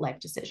awful life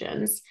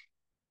decisions.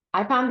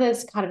 I found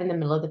this kind of in the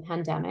middle of the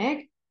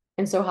pandemic.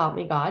 And so help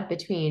me God,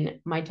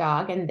 between my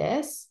dog and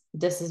this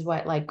is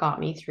what like got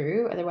me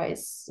through.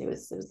 Otherwise, it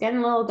was getting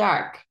a little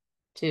dark,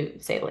 to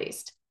say the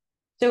least.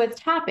 So it's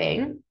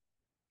tapping.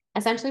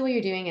 Essentially, what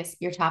you're doing is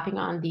you're tapping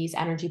on these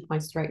energy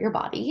points throughout your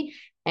body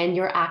and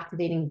you're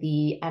activating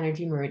the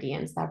energy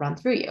meridians that run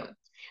through you.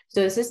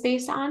 So this is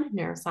based on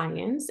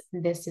neuroscience.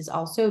 This is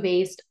also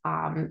based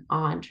on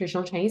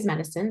traditional Chinese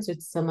medicine. So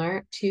it's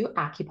similar to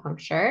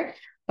acupuncture,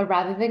 but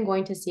rather than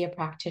going to see a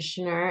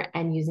practitioner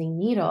and using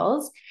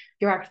needles,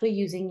 you're actually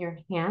using your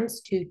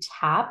hands to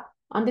tap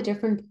on the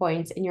different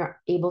points and you're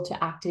able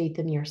to activate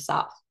them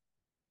yourself.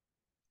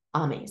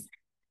 Amazing.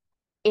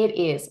 It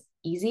is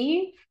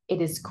easy. It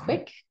is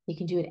quick. You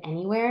can do it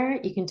anywhere.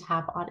 You can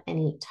tap on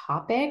any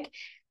topic.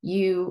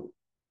 You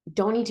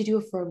don't need to do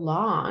it for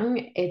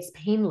long. It's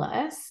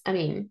painless. I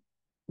mean,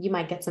 you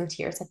might get some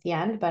tears at the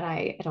end, but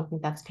I don't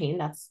think that's pain.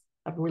 That's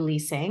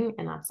releasing,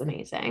 and that's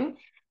amazing.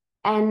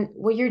 And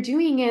what you're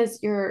doing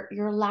is you're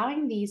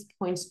allowing these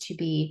points to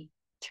be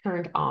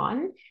turned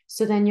on.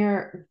 So then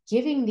you're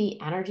giving the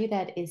energy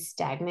that is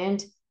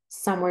stagnant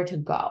somewhere to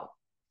go.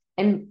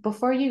 And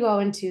before you go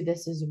into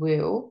this is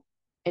woo,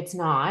 it's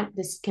not.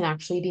 This can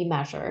actually be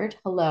measured.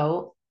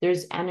 Hello,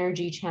 there's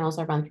energy channels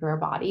that run through our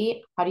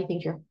body. How do you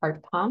think your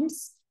heart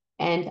pumps?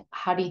 And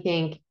how do you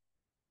think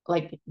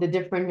like the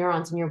different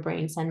neurons in your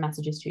brain send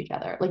messages to each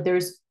other? Like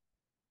there's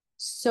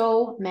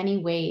so many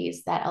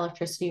ways that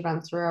electricity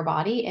runs through our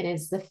body, and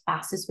it's the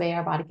fastest way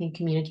our body can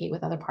communicate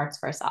with other parts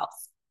of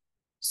ourselves.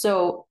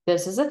 So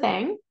this is a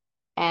thing,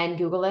 and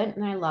Google it,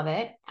 and I love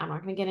it. I'm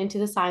not going to get into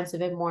the science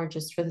of it more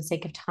just for the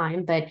sake of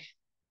time, but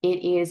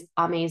it is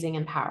amazing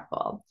and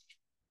powerful.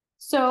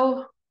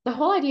 So the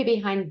whole idea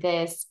behind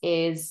this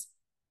is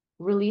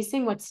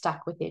releasing what's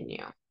stuck within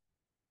you.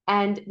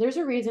 And there's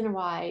a reason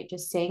why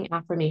just saying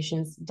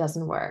affirmations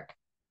doesn't work.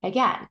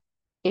 Again,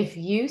 if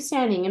you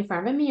standing in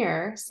front of a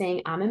mirror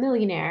saying, I'm a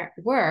millionaire,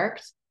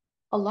 worked,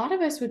 a lot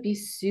of us would be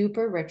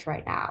super rich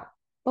right now,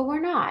 but we're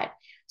not.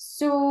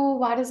 So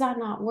why does that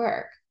not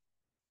work?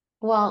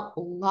 Well,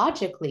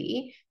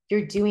 logically,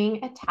 you're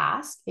doing a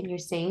task and you're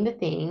saying the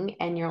thing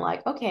and you're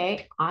like,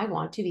 okay, I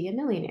want to be a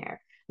millionaire.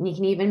 And you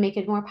can even make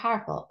it more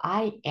powerful.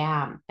 I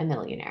am a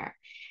millionaire.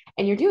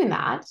 And you're doing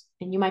that,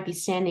 and you might be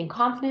standing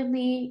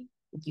confidently.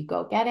 You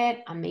go get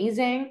it,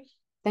 amazing.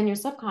 Then your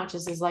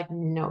subconscious is like,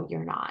 no,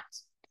 you're not.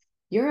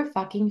 You're a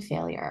fucking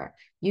failure.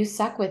 You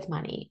suck with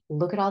money.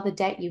 Look at all the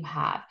debt you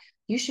have.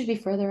 You should be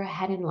further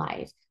ahead in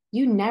life.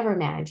 You never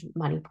manage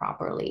money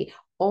properly.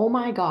 Oh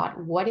my God,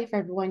 what if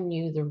everyone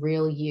knew the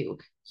real you?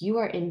 You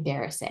are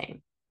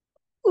embarrassing.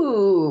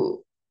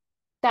 Ooh,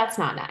 that's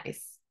not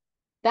nice.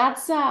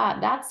 That's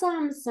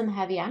some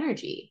heavy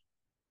energy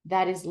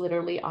that is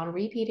literally on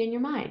repeat in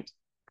your mind.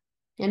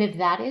 And if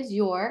that is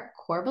your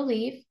core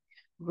belief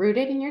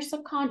rooted in your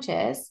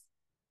subconscious,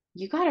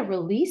 you got to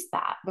release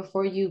that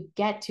before you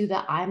get to the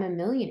I'm a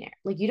millionaire.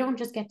 Like you don't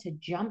just get to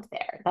jump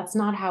there. That's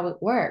not how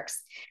it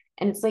works.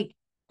 And it's like,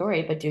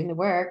 sorry, but doing the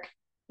work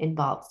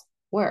involves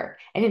work.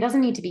 And it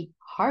doesn't need to be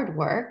hard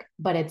work,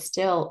 but it's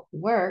still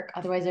work.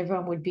 Otherwise,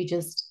 everyone would be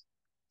just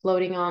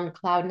floating on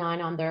cloud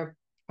nine on their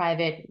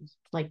private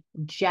like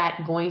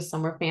jet going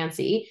somewhere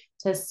fancy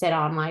to sit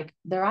on like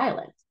their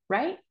island,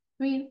 right?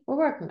 I mean, we're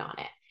working on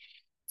it.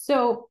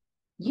 So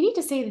you need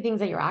to say the things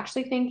that you're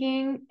actually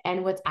thinking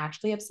and what's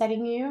actually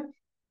upsetting you.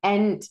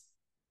 And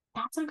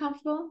that's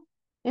uncomfortable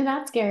and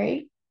that's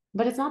scary,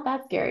 but it's not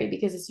that scary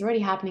because it's already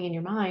happening in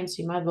your mind.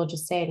 So you might as well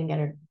just say it and get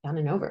it done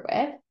and over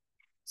with.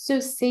 So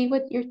say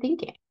what you're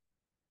thinking,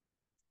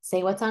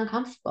 say what's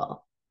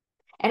uncomfortable.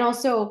 And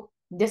also,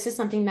 this is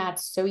something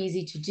that's so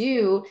easy to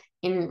do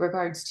in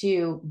regards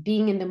to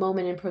being in the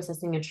moment and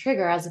processing a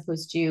trigger as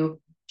opposed to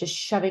just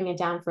shoving it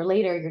down for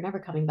later. You're never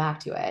coming back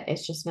to it.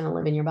 It's just going to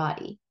live in your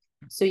body.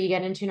 So you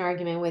get into an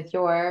argument with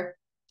your,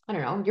 I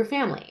don't know, your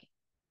family.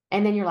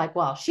 And then you're like,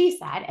 well, she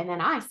said, and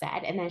then I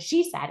said, and then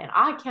she said, and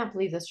I can't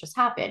believe this just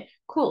happened.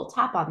 Cool.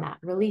 Tap on that,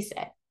 release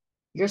it.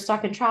 You're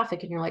stuck in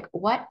traffic and you're like,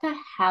 what the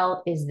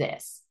hell is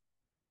this?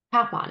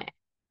 Tap on it.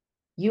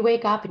 You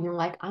wake up and you're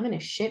like, I'm in a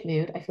shit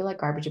mood. I feel like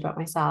garbage about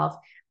myself.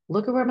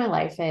 Look at where my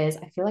life is.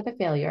 I feel like a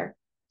failure.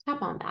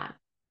 Tap on that.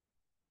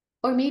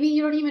 Or maybe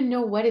you don't even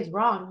know what is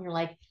wrong. You're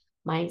like,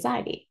 my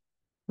anxiety,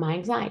 my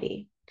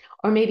anxiety.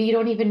 Or maybe you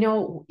don't even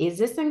know, is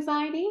this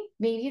anxiety?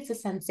 Maybe it's a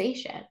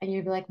sensation. And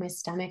you'll be like, my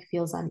stomach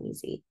feels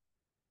uneasy.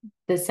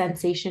 The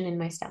sensation in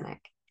my stomach.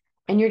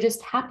 And you're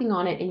just tapping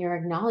on it and you're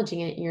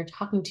acknowledging it and you're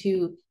talking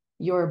to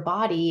your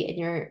body and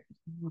you're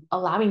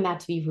allowing that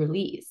to be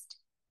released.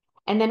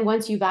 And then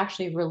once you've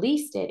actually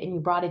released it and you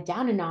brought it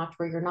down a notch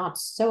where you're not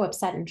so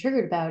upset and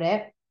triggered about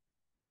it,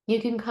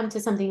 you can come to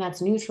something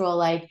that's neutral,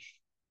 like,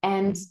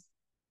 and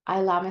I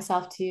allow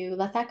myself to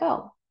let that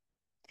go.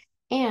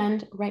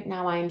 And right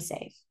now I am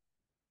safe.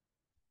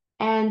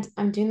 And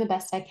I'm doing the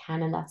best I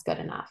can, and that's good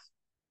enough.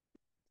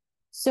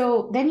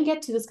 So then you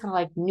get to this kind of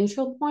like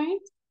neutral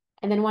point.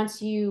 And then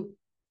once you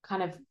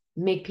kind of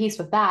make peace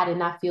with that, and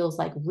that feels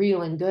like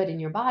real and good in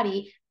your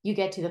body, you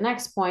get to the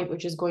next point,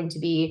 which is going to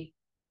be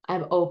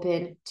I'm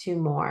open to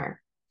more.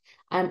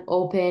 I'm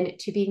open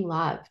to being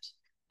loved.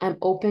 I'm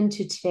open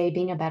to today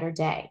being a better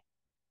day.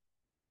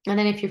 And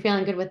then if you're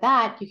feeling good with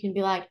that, you can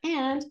be like,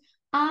 and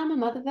I'm a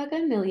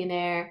motherfucking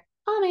millionaire.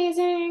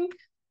 Amazing.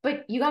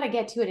 but you got to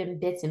get to it in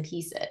bits and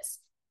pieces.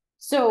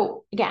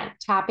 So again,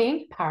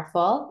 tapping,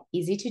 powerful,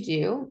 easy to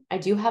do. I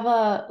do have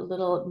a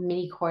little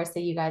mini course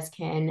that you guys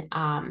can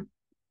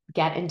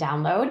get and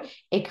download.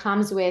 It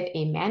comes with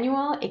a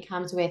manual. It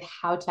comes with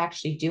how to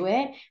actually do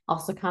it.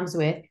 Also comes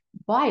with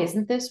why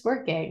isn't this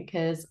working?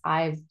 Because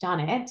I've done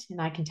it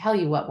and I can tell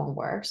you what one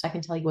works. I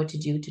can tell you what to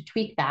do to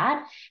tweak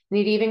that. And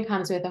it even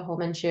comes with a whole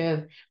bunch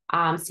of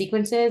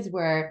sequences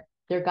where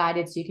they're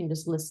guided so you can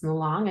just listen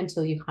along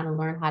until you kind of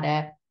learn how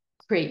to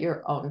create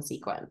your own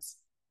sequence.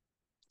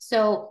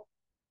 So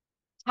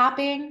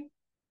tapping,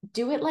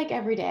 do it like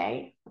every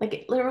day. Like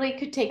it literally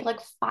could take like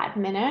 5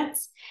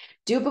 minutes.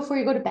 Do it before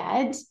you go to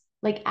bed.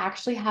 Like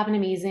actually have an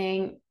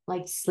amazing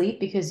like sleep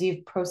because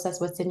you've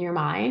processed what's in your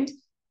mind.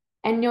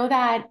 And know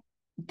that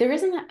there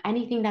isn't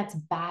anything that's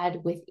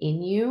bad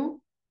within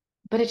you,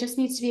 but it just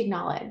needs to be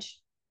acknowledged.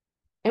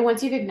 And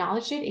once you've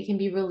acknowledged it, it can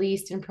be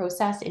released and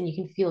processed and you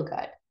can feel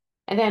good.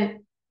 And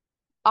then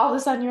all of a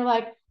sudden you're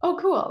like, oh,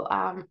 cool.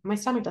 My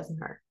stomach doesn't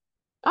hurt.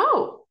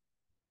 Oh,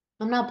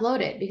 I'm not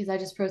bloated because I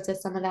just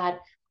processed some of that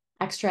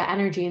extra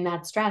energy and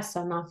that stress.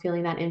 So I'm not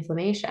feeling that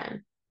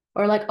inflammation.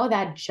 Or like, oh,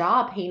 that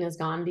jaw pain is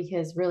gone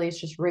because really it's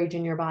just rage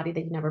in your body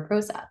that you never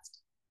processed.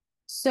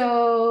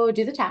 So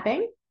do the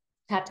tapping,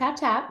 tap, tap,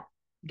 tap,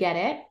 get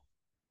it.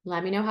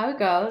 Let me know how it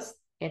goes.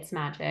 It's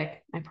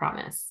magic, I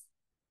promise.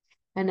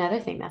 Another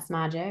thing that's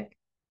magic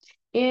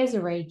is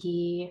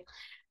Reiki.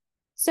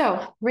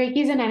 So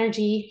Reiki is an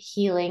energy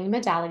healing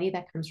modality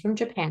that comes from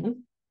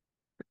Japan.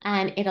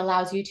 And it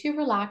allows you to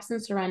relax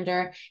and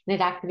surrender, and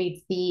it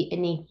activates the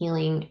innate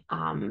healing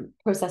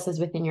processes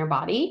within your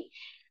body.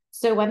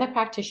 So when the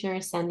practitioner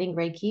is sending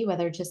Reiki,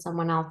 whether to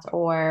someone else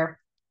or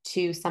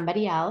to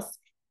somebody else,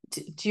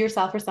 to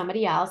yourself or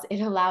somebody else,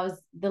 it allows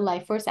the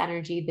life force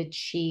energy, the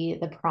chi,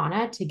 the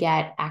prana to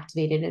get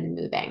activated and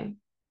moving.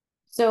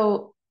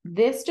 So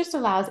this just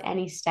allows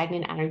any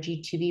stagnant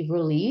energy to be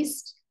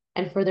released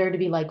and for there to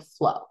be like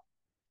flow.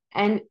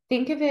 And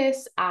think of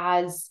this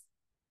as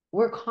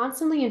we're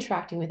constantly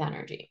interacting with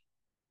energy.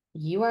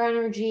 You are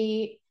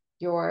energy,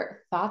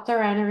 your thoughts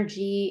are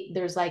energy.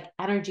 There's like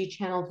energy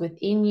channels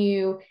within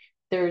you.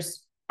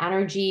 There's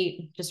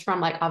energy just from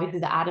like obviously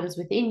the atoms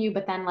within you,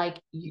 but then like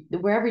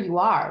wherever you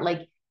are,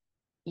 like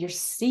you're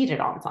seated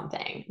on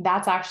something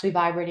that's actually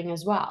vibrating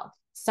as well.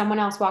 Someone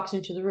else walks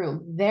into the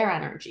room, their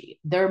energy,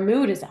 their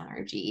mood is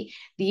energy,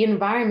 the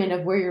environment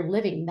of where you're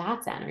living,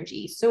 that's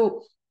energy.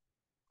 So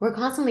we're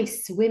constantly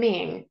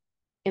swimming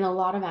in a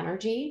lot of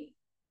energy.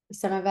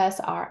 Some of us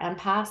are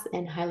empaths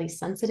and highly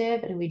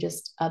sensitive, and we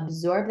just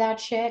absorb that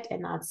shit.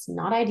 And that's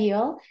not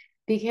ideal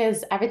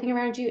because everything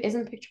around you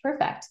isn't picture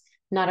perfect.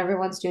 Not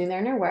everyone's doing their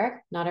inner work.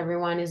 Not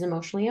everyone is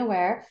emotionally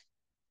aware.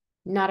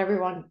 Not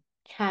everyone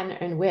can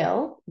and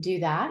will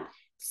do that.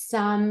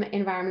 Some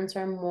environments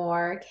are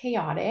more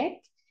chaotic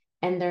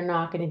and they're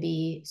not going to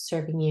be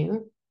serving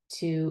you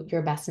to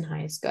your best and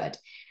highest good.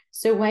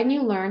 So when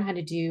you learn how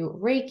to do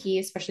Reiki,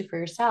 especially for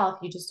yourself,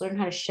 you just learn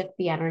how to shift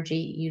the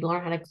energy. You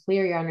learn how to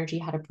clear your energy,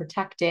 how to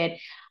protect it,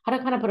 how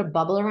to kind of put a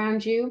bubble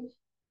around you.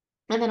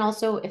 And then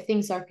also if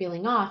things are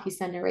feeling off, you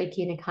send a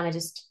Reiki and it kind of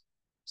just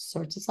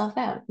sorts itself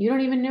out. You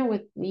don't even know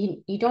what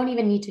you don't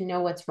even need to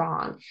know what's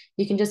wrong.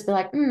 You can just be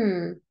like,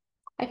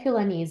 I feel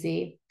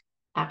uneasy.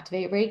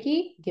 Activate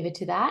Reiki, give it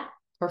to that.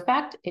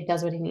 Perfect. It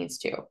does what it needs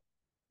to.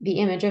 The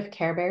image of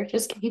Care Bear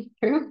just came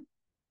through.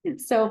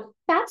 So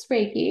that's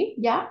Reiki.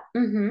 Yeah.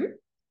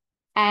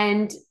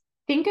 And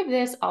think of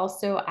this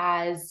also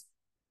as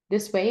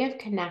this way of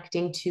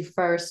connecting to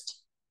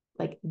first,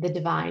 like the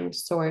divine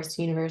source,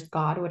 universe,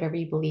 God, whatever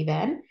you believe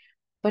in.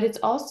 But it's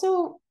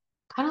also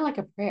kind of like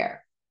a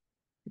prayer.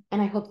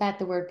 And I hope that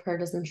the word prayer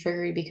doesn't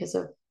trigger you because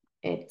of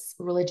its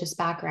religious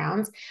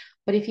backgrounds.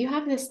 But if you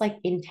have this like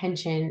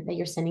intention that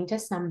you're sending to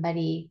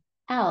somebody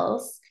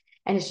else,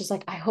 and it's just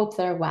like, I hope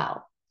they're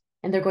well,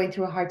 and they're going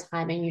through a hard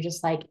time, and you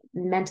just like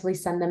mentally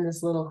send them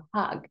this little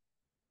hug,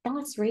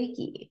 that's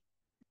Reiki.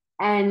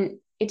 And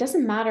it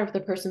doesn't matter if the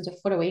person's a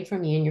foot away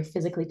from you and you're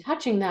physically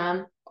touching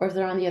them, or if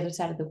they're on the other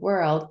side of the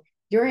world,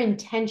 your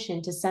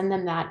intention to send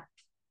them that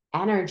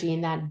energy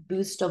and that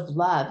boost of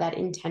love, that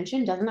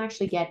intention doesn't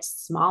actually get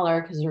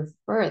smaller because you're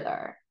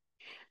further.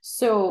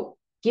 So,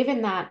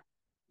 given that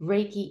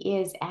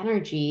Reiki is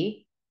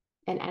energy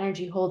and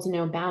energy holds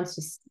no bounds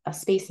to a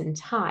space and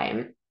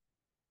time,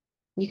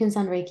 you can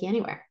send Reiki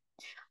anywhere.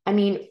 I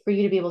mean, for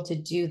you to be able to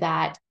do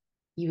that,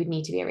 you would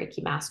need to be a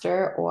Reiki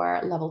master or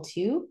level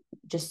 2,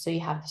 just so you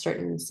have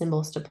certain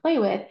symbols to play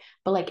with.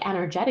 But like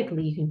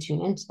energetically, you can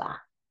tune into that.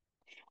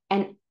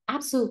 And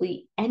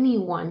absolutely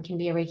anyone can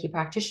be a Reiki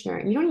practitioner.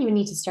 And you don't even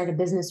need to start a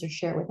business or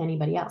share it with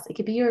anybody else. It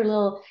could be your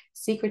little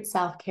secret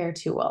self-care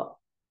tool.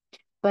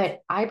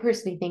 But I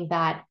personally think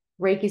that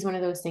Reiki is one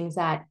of those things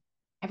that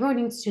everyone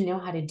needs to know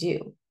how to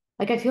do.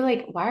 Like, I feel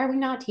like, why are we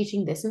not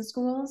teaching this in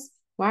schools?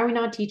 Why are we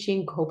not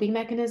teaching coping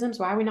mechanisms?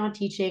 Why are we not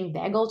teaching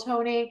vagal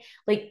toning?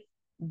 Like,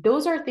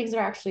 those are things that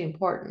are actually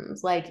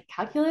important. Like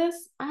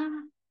calculus,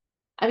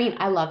 I mean,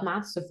 I love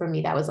math. So for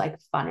me, that was like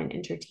fun and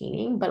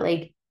entertaining. But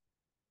like,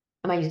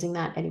 am I using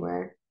that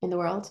anywhere in the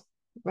world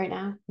right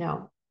now?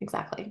 No.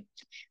 exactly.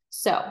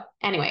 So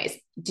anyways,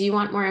 do you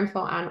want more info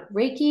on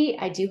Reiki?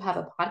 I do have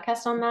a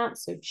podcast on that,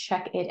 so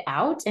check it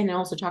out. And it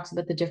also talks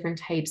about the different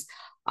types,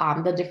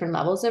 the different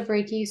levels of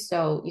Reiki,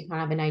 so you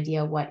kind of have an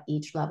idea what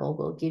each level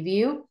will give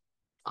you.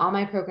 All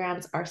my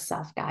programs are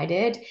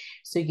self-guided,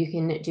 so you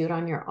can do it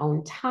on your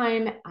own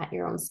time, at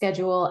your own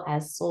schedule,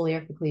 as slowly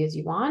or quickly as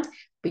you want,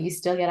 but you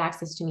still get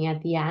access to me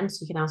at the end,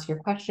 so you can ask your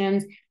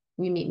questions.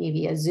 You meet me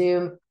via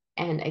Zoom,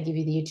 and I give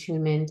you the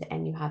attunement,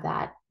 and you have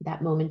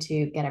that moment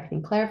to get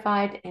everything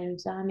clarified and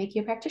make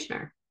you a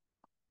practitioner.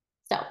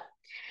 So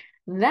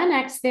the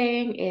next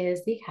thing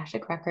is the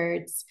Akashic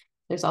Records.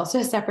 There's also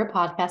a separate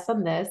podcast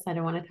on this. I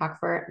don't want to talk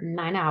for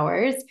 9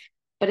 hours,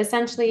 but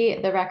essentially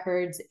the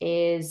records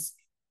is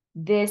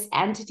this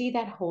entity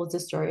that holds the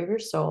story of your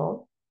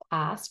soul,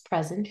 past,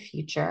 present,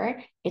 future.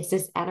 It's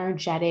this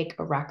energetic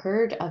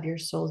record of your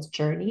soul's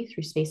journey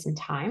through space and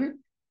time,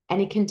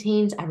 and it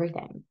contains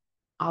everything,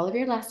 all of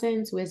your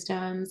lessons,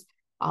 wisdoms,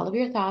 all of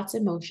your thoughts,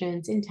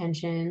 emotions,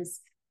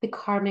 intentions, the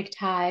karmic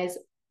ties,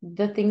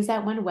 the things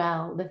that went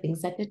well, the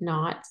things that did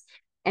not.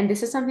 And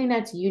this is something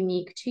that's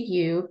unique to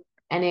you,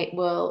 and it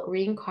will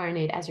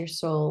reincarnate as your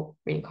soul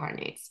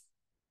reincarnates.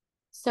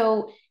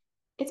 So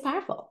it's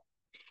powerful.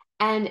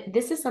 And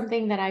this is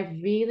something that I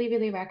really,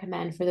 really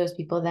recommend for those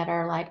people that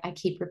are like, I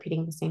keep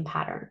repeating the same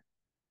pattern.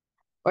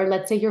 Or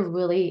let's say you're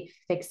really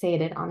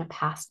fixated on a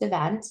past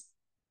event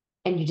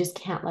and you just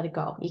can't let it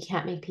go. You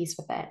can't make peace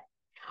with it.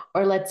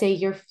 Or let's say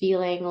you're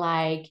feeling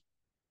like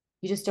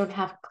you just don't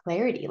have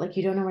clarity, like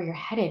you don't know where you're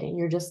headed and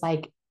you're just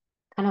like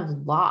kind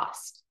of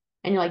lost.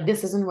 And you're like,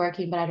 this isn't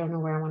working, but I don't know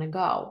where I want to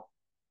go.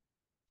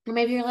 Or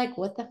maybe you're like,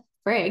 what the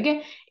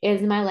frig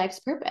is my life's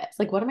purpose?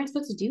 Like, what am I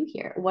supposed to do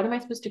here? What am I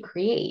supposed to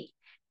create?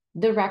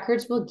 The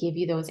records will give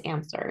you those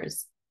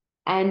answers.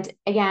 And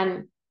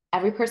again,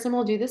 every person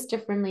will do this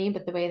differently,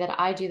 but the way that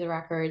I do the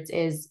records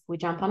is we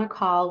jump on a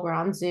call, we're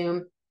on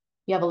Zoom,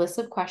 you have a list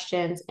of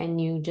questions,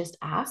 and you just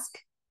ask.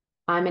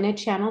 I'm in a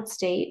channeled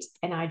state,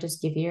 and I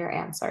just give you your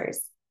answers.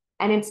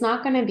 And it's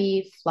not going to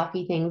be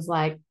fluffy things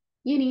like,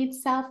 you need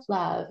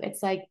self-love.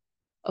 It's like,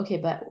 okay,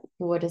 but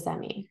what does that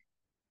mean?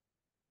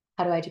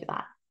 How do I do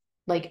that?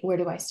 Like, where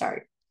do I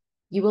start?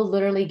 You will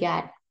literally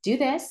get, do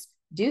this,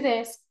 do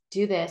this,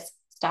 do this,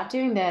 stop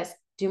doing this,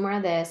 do more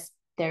of this.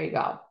 There you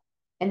go.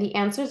 And the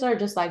answers are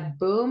just like,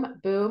 boom,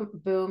 boom,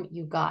 boom.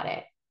 You got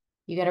it.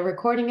 You get a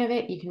recording of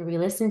it. You can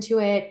re-listen to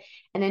it.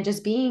 And then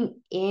just being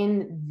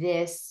in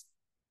this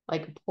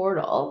like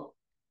portal,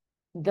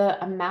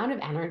 the amount of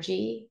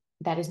energy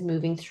that is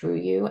moving through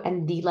you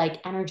and the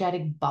like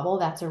energetic bubble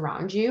that's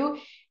around you,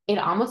 it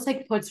almost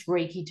like puts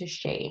Reiki to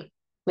shame.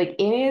 Like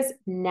it is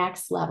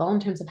next level in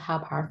terms of how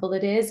powerful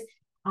it is,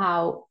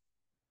 how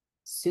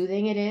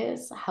soothing it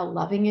is, how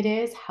loving it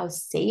is, how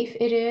safe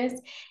it is.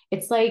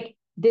 It's like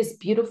this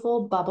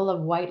beautiful bubble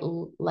of white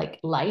like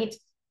light,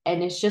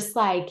 and it's just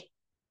like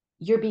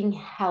you're being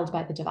held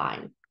by the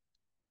divine.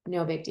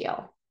 No big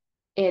deal.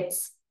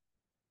 It's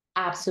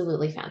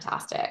absolutely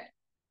fantastic.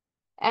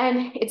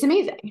 And it's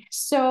amazing.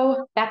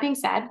 So that being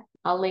said,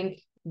 I'll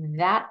link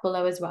that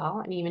below as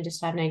well. And even just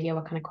to have an idea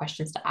what kind of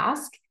questions to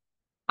ask.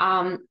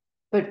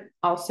 But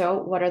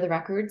also, what are the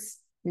records?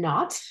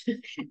 Not.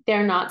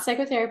 They're not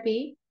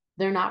psychotherapy.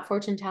 They're not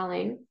fortune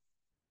telling.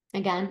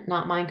 Again,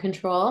 not mind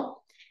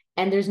control.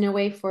 And there's no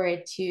way for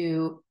it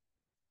to,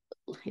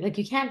 like,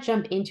 you can't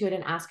jump into it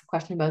and ask a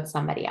question about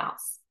somebody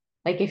else.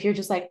 Like, if you're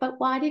just like, but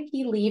why did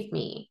he leave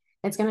me?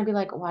 It's going to be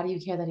like, why do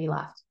you care that he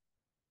left?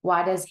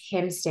 Why does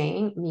him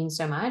staying mean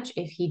so much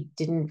if he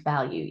didn't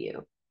value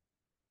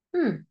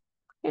you?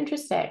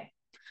 Interesting.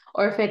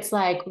 Or if it's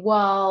like,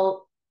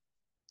 well,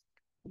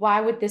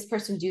 why would this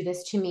person do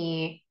this to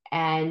me?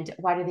 And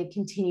why do they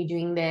continue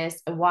doing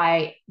this?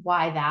 Why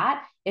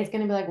that? It's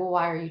going to be like, well,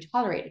 why are you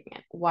tolerating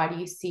it? Why do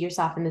you see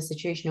yourself in this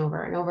situation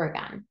over and over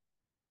again?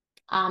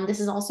 This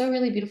is also a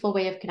really beautiful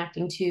way of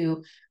connecting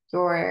to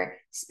your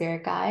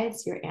spirit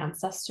guides, your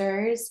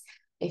ancestors.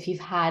 If you've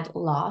had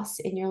loss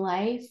in your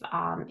life,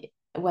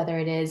 whether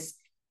it is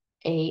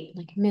a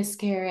like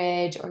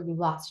miscarriage or you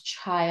lost a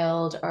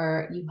child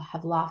or you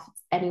have lost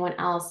anyone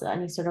else,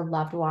 any sort of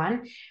loved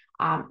one,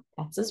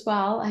 pets as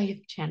well. I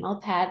have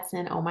channeled pets,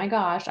 and oh my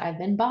gosh, I've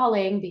been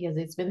bawling because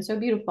it's been so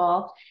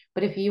beautiful.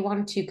 But if you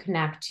want to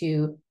connect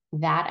to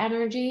that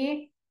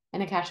energy,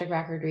 an Akashic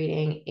record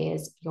reading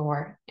is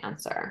your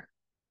answer.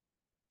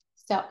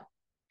 So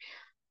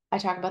I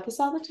talk about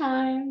this all the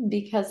time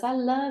because I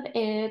love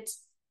it.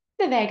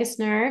 The vagus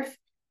nerve.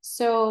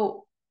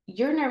 So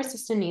your nervous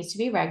system needs to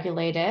be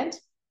regulated.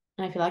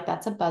 And I feel like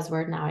that's a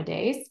buzzword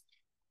nowadays.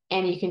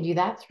 And you can do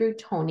that through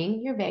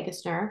toning your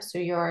vagus nerve. So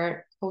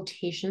your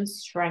quotation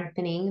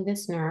strengthening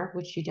this nerve,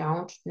 which you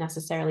don't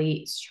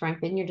necessarily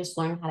strengthen. You're just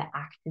learning how to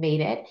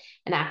activate it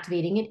and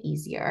activating it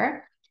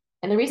easier.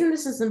 And the reason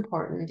this is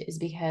important is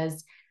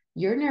because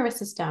your nervous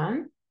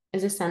system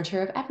is a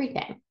center of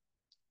everything.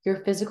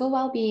 Your physical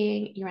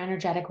well-being, your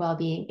energetic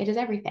well-being, it is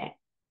everything.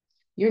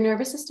 Your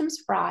nervous system's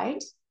fried,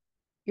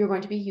 you're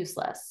going to be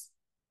useless.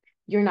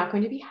 You're not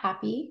going to be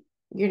happy.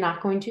 You're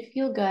not going to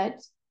feel good.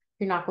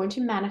 You're not going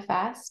to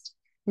manifest.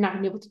 You're not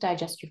going to be able to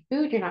digest your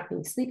food. You're not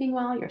going to be sleeping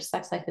well. Your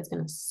sex life is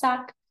going to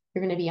suck.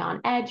 You're going to be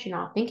on edge. You're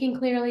not thinking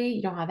clearly.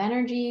 You don't have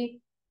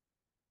energy.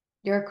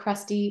 You're a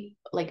crusty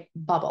like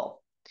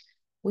bubble.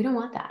 We don't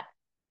want that.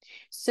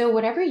 So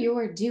whatever you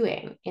are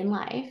doing in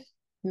life,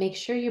 make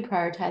sure you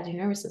prioritize your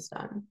nervous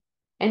system.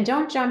 And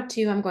don't jump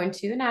to, I'm going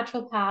to the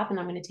natural path and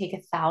I'm going to take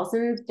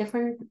 1,000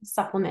 different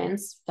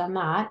supplements. Done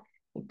that.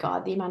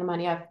 God, the amount of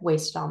money I've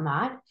wasted on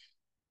that.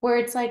 Where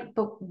it's like,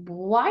 but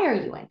why are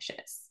you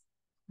anxious?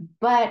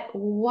 But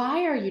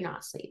why are you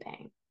not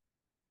sleeping?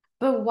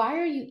 But why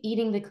are you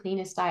eating the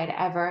cleanest diet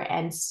ever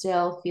and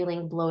still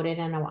feeling bloated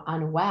and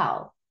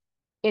unwell?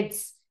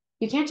 It's,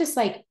 you can't just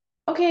like,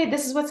 okay,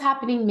 this is what's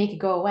happening, make it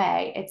go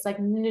away. It's like,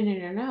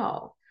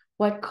 no.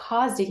 What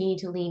caused it? You need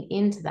to lean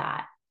into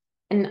that.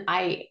 And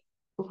I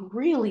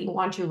really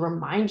want to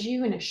remind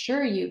you and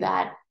assure you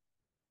that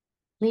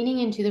leaning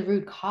into the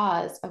root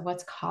cause of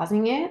what's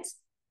causing it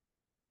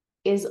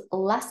is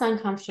less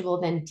uncomfortable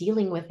than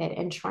dealing with it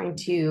and trying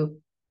to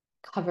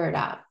cover it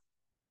up.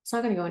 It's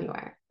not going to go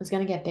anywhere. It's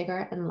going to get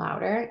bigger and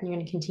louder, and you're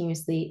going to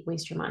continuously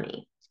waste your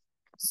money.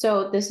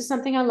 So this is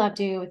something I love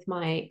doing with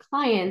my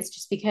clients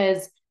just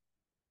because,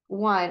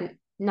 one,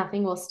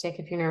 nothing will stick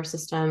if your nervous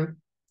system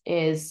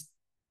is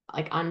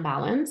like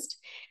unbalanced.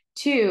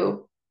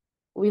 Two,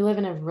 we live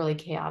in a really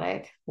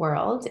chaotic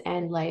world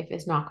and life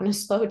is not going to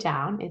slow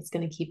down. It's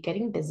going to keep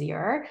getting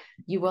busier.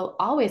 You will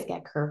always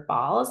get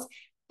curveballs.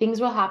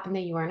 Things will happen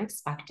that you weren't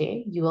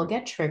expecting. You will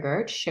get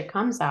triggered. Shit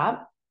comes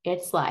up.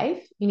 It's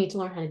life. You need to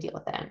learn how to deal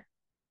with it.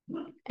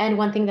 And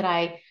one thing that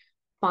I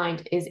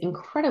find is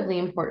incredibly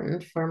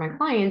important for my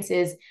clients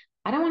is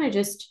I don't want to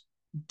just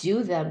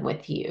do them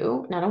with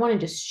you. And I don't want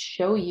to just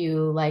show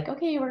you like,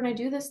 okay, we're going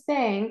to do this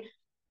thing.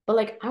 But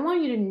like, I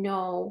want you to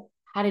know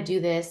how to do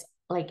this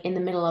like in the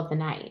middle of the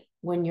night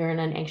when you're in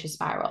an anxious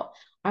spiral.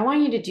 I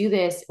want you to do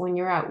this when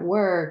you're at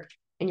work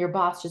and your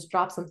boss just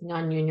drops something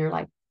on you and you're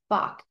like,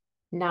 fuck,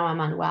 now I'm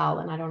unwell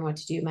and I don't know what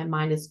to do. My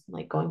mind is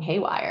like going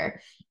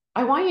haywire.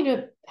 I want you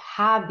to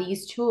have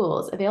these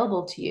tools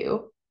available to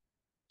you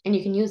and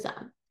you can use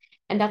them.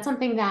 And that's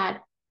something that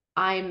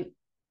I'm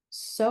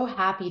so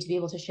happy to be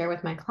able to share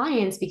with my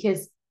clients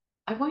because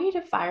I want you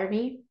to fire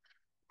me.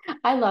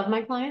 I love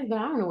my clients, but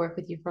I don't want to work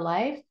with you for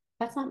life.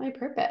 That's not my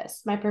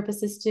purpose. My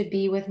purpose is to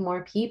be with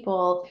more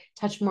people,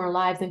 touch more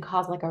lives, and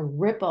cause like a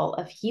ripple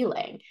of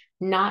healing,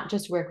 not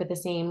just work with the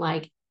same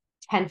like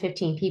 10,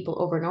 15 people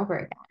over and over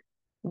again.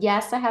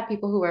 Yes, I have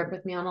people who work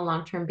with me on a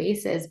long-term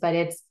basis, but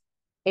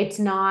it's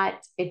not,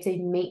 it's a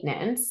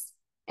maintenance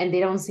and they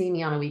don't see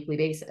me on a weekly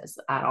basis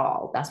at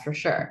all. That's for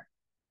sure.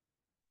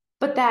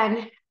 But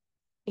then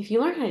if you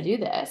learn how to do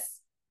this,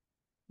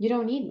 you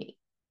don't need me.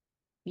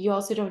 You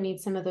also don't need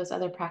some of those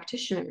other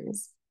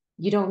practitioners.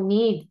 You don't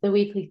need the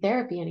weekly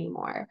therapy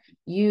anymore.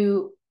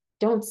 You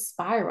don't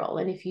spiral.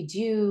 And if you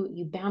do,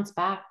 you bounce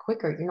back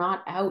quicker. You're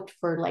not out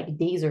for like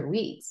days or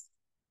weeks.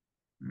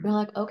 You're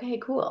like, okay,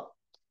 cool.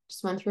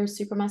 Just went through a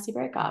super messy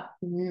breakup.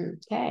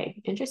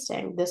 Okay,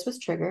 interesting. This was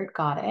triggered.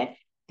 Got it.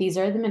 These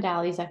are the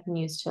modalities I can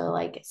use to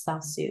like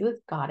self-soothe.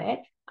 Got it.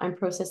 I'm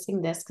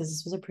processing this because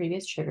this was a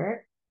previous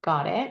trigger.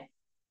 Got it.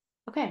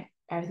 Okay,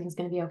 everything's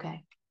going to be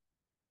okay.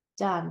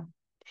 Done.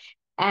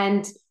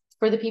 And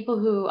for the people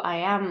who I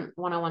am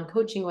one-on-one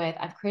coaching with,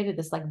 I've created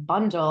this like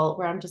bundle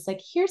where I'm just like,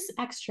 here's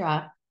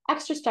extra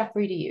stuff for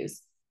you to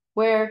use,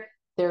 where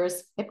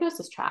there's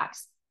hypnosis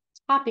tracks,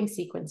 tapping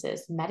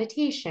sequences,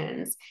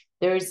 meditations,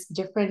 there's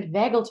different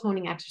vagal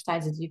toning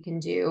exercises you can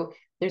do.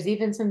 There's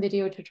even some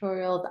video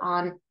tutorials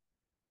on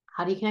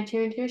how do you connect to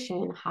your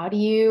intuition? How do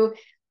you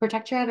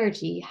protect your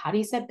energy? How do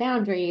you set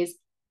boundaries?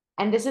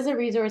 And this is a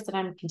resource that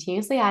I'm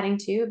continuously adding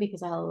to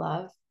because I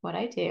love what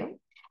I do.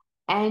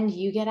 And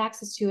you get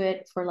access to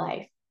it for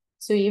life.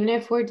 So even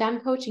if we're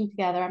done coaching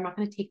together, I'm not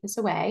going to take this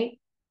away.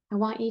 I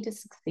want you to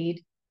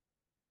succeed.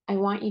 I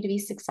want you to be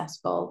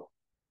successful.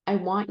 I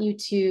want you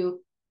to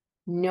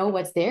know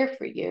what's there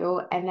for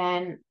you and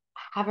then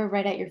have it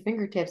right at your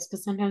fingertips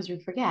because sometimes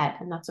we forget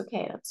and that's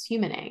okay. That's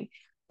humaning.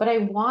 But I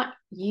want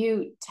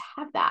you to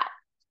have that.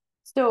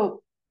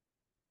 So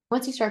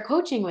once you start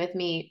coaching with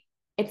me,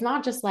 it's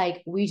not just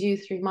like we do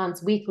 3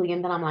 months weekly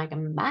and then I'm like,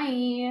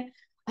 bye.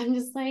 I'm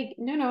just like,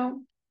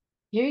 no,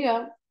 here you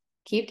go.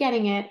 Keep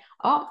getting it.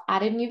 Oh,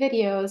 added new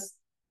videos.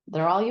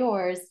 They're all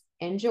yours.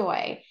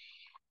 Enjoy.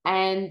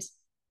 And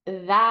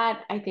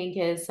that I think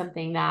is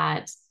something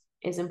that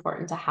is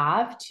important to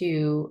have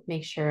to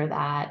make sure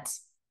that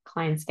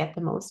clients get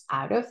the most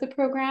out of the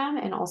program.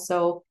 And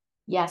also,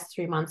 yes,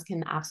 3 months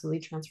can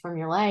absolutely transform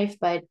your life,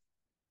 but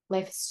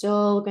life is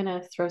still going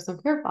to throw some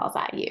curveballs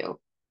at you.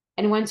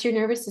 And once your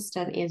nervous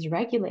system is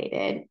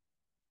regulated,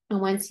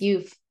 and once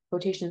you've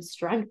quotation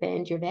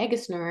strengthened your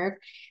vagus nerve,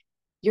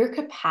 your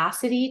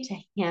capacity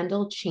to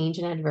handle change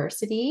and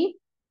adversity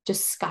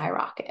just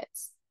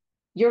skyrockets.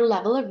 Your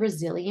level of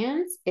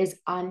resilience is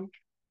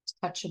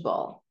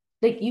untouchable.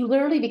 Like you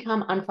literally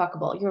become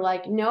unfuckable. You're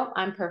like, nope,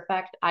 I'm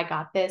perfect. I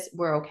got this.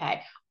 We're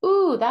okay.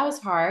 Ooh, that was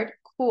hard.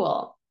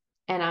 Cool.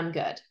 And I'm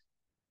good.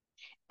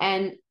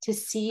 And to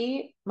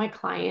see my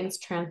clients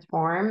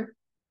transform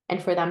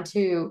and for them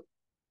to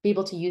be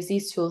able to use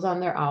these tools on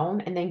their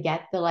own and then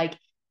get the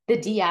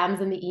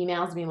DMs and the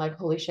emails being like,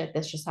 holy shit,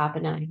 this just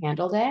happened and I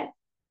handled it.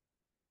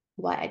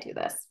 Why I do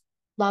this.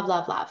 Love,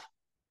 love, love.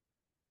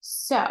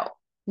 So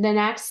the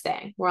next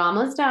thing, we're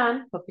almost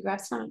done. Hope you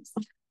grab snacks.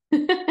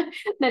 The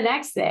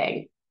next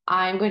thing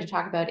I'm going to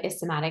talk about is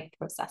somatic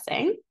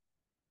processing.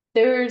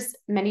 There's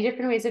many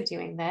different ways of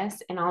doing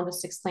this, and I'll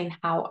just explain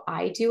how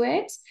I do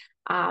it.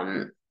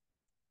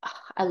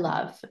 I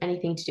love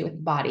anything to do with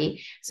the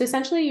body. So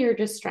essentially, you're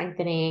just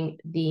strengthening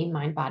the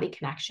mind-body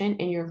connection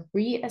and you're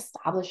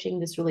reestablishing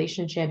this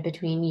relationship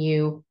between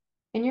you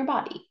and your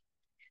body.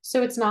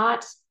 So it's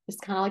kind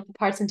of like the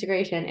parts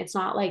integration. It's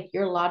not like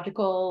your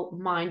logical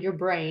mind, your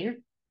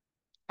brain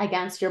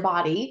against your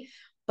body,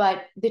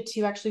 but the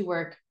two actually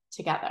work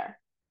together.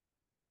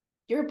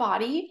 Your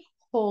body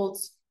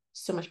holds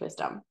so much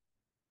wisdom.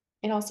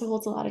 It also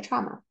holds a lot of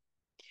trauma.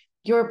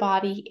 Your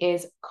body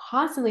is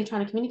constantly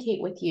trying to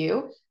communicate with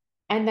you.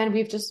 And then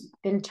we've just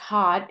been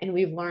taught and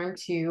we've learned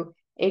to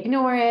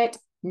ignore it,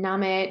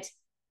 numb it,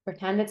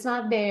 pretend it's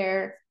not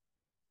there,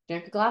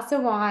 drink a glass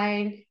of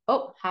wine,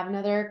 have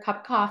another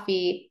cup of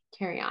coffee,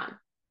 carry on.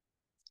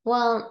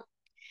 Well,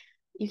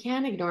 you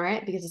can't ignore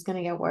it because it's going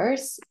to get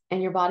worse.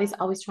 And your body's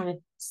always trying to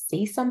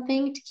say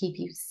something to keep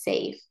you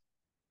safe.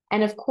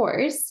 And of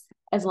course,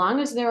 as long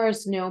as there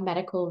is no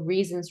medical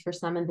reasons for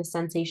some of the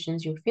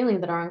sensations you're feeling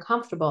that are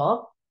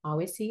uncomfortable,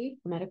 always see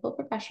a medical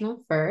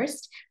professional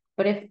first.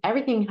 But if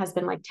everything has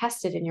been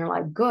tested and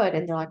you're good,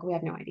 and they're like, we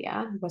have no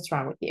idea what's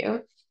wrong with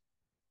you,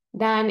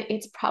 then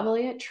it's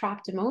probably a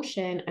trapped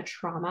emotion, a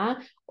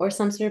trauma, or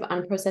some sort of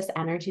unprocessed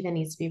energy that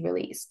needs to be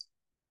released.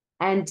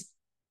 And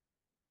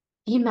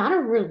the amount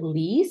of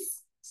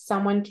release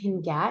someone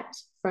can get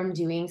from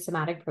doing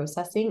somatic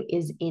processing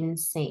is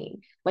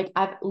insane.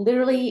 I've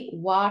literally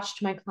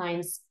watched my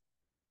clients'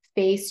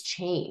 face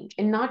change,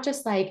 and not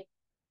just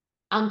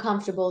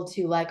uncomfortable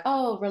to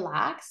oh,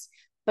 relax,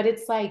 but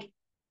it's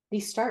they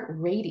start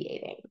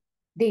radiating.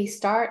 They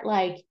start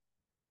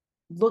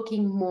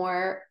looking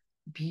more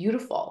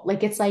beautiful.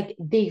 It's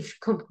they've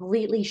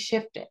completely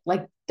shifted.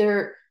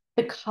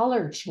 The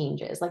color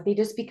changes. They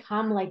just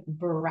become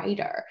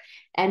brighter.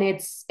 And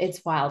it's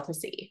wild to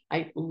see.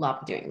 I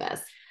love doing this.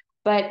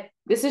 But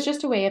this is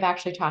just a way of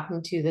actually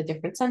talking to the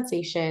different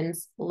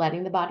sensations,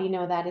 letting the body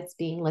know that it's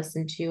being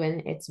listened to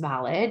and it's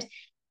valid.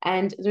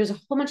 And there's a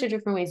whole bunch of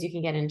different ways you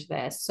can get into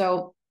this.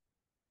 So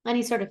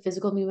any sort of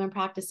physical movement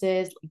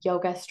practices,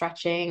 yoga,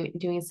 stretching,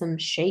 doing some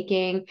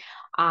shaking.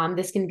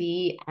 This can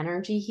be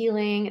energy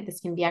healing. This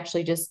can be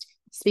actually just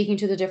speaking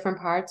to the different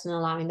parts and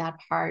allowing that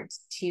part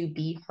to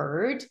be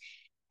heard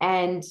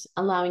and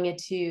allowing it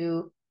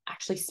to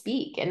actually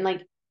speak. And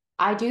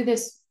I do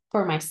this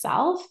for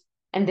myself.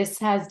 And this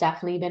has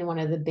definitely been one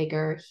of the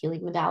bigger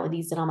healing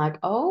modalities that I'm like,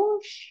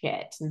 oh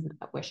shit,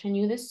 I wish I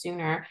knew this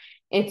sooner.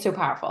 It's so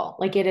powerful.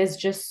 It is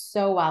just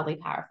so wildly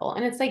powerful.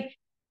 And it's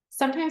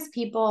sometimes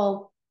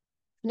people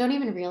don't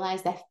even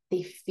realize that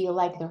they feel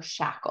like they're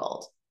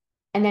shackled.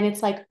 And then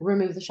it's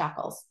remove the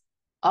shackles.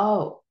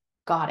 Oh,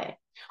 got it.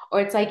 Or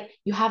it's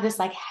you have this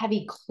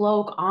heavy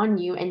cloak on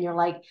you and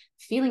you're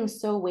feeling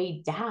so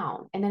weighed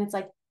down. And then it's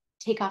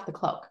take off the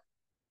cloak.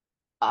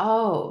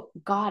 Oh,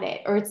 got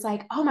it. Or it's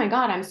oh my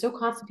God, I'm so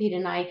constipated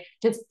and I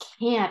just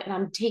can't. And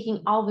I'm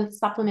taking all the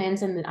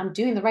supplements and I'm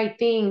doing the right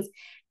things.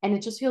 And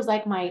it just feels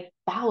like my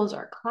bowels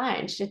are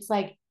clenched. It's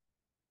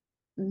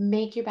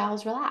make your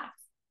bowels relax.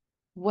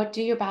 What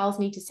do your bowels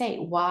need to say?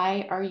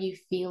 Why are you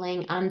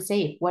feeling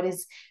unsafe? What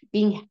is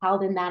being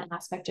held in that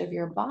aspect of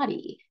your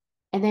body?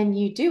 And then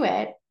you do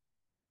it,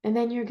 and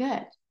then you're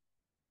good.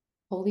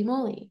 Holy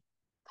moly,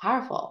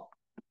 powerful.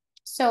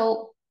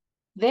 So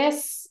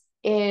this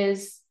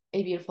is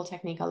a beautiful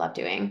technique I love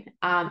doing.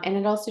 And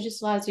it also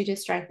just allows you to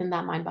strengthen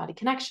that mind-body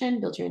connection,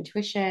 build your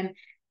intuition,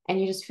 and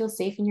you just feel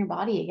safe in your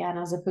body again,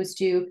 as opposed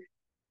to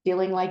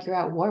feeling like you're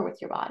at war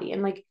with your body.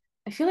 And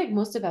I feel like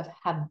most of us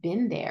have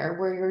been there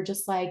where you're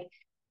just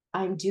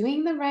I'm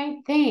doing the right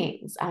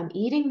things. I'm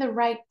eating the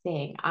right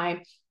thing.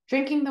 I'm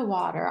drinking the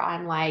water.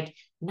 I'm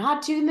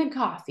not doing the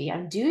coffee.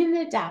 I'm doing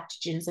the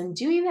adaptogens. I'm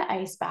doing the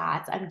ice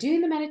baths. I'm doing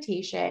the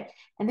meditation.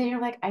 And then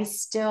you're I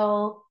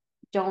still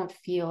don't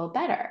feel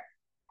better.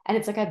 And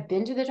it's I've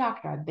been to the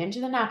doctor. I've been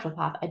to the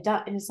naturopath.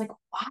 And it's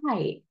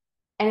why?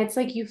 And it's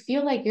you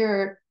feel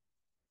you're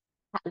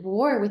at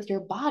war with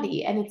your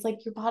body. And it's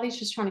your body's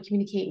just trying to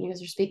communicate and you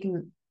guys are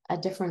speaking a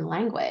different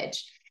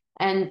language.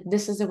 And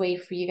this is a way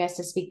for you guys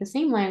to speak the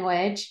same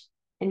language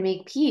and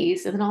make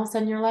peace. And then all of a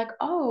sudden you're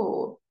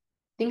oh,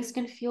 things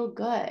can feel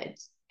good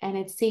and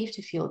it's safe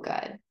to feel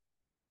good.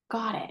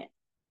 Got it.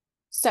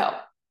 So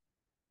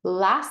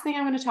last thing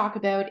I'm going to talk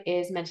about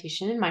is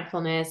meditation and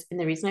mindfulness. And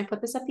the reason I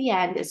put this at the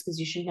end is because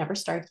you should never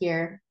start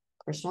here.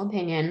 Personal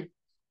opinion.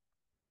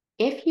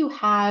 If you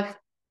have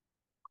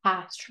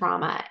past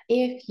trauma,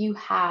 if you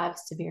have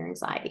severe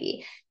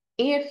anxiety,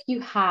 if you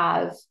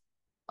have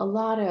a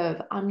lot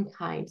of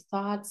unkind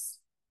thoughts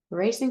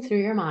racing through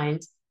your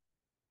mind,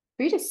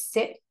 for you to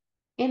sit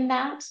in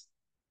that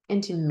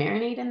and to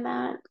marinate in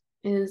that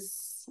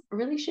is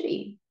really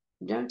shitty.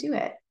 Don't do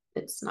it.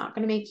 It's not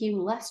going to make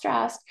you less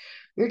stressed.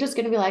 You're just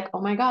going to be like,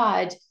 oh my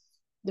God,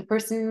 the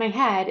person in my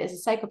head is a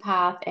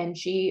psychopath and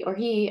she or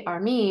he are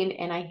mean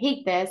and I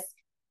hate this.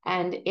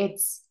 And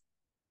it's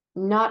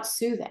not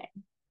soothing.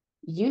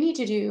 You need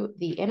to do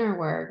the inner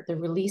work, the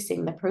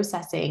releasing, the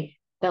processing,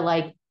 the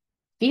like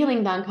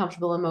feeling the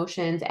uncomfortable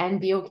emotions and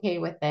be okay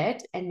with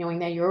it and knowing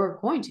that you're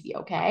going to be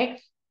okay.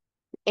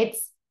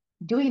 It's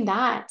doing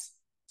that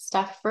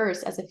stuff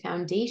first as a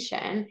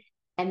foundation.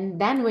 And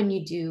then when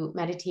you do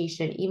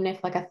meditation, even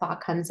if like a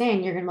thought comes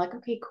in, you're going to be like,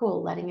 okay,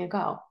 cool, letting it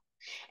go.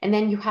 And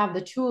then you have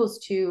the tools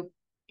to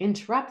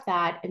interrupt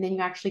that. And then you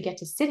actually get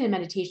to sit in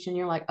meditation.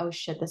 You're like, oh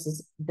shit, this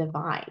is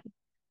divine.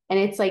 And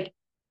it's like,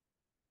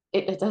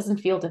 it doesn't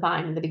feel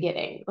divine in the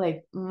beginning.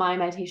 Like my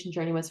meditation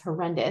journey was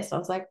horrendous. I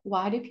was like,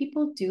 why do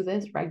people do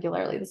this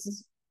regularly? This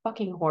is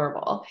fucking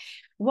horrible.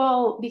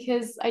 Well,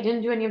 because I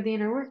didn't do any of the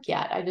inner work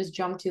yet. I just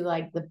jumped to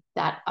like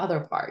that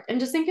other part.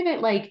 And just think of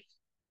it like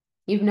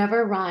you've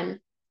never run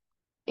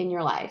in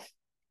your life.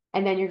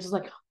 And then you're just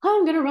like, oh,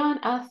 I'm going to run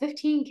a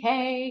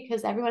 15K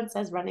because everyone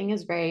says running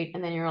is great.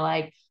 And then you're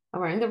like,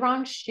 I'm wearing the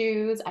wrong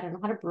shoes. I don't know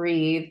how to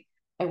breathe.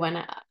 I went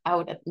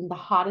out in the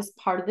hottest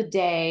part of the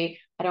day.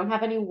 I don't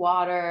have any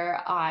water.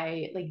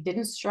 I like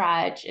didn't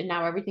stretch and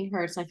now everything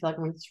hurts and I feel like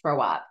I'm going to throw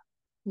up.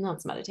 No,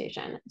 it's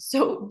meditation.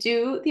 So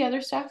do the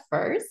other stuff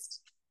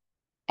first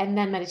and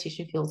then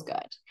meditation feels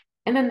good.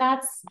 And then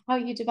that's how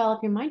you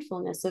develop your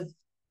mindfulness of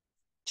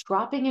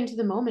dropping into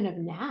the moment of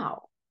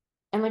now.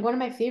 And like one of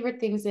my favorite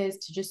things is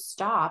to just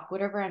stop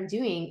whatever I'm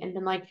doing and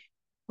then like,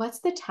 what's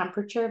the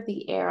temperature of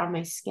the air on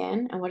my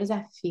skin and what does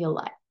that feel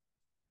like?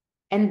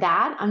 And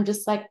that I'm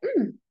just like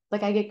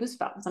I get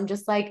goosebumps. I'm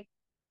just like,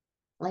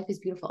 life is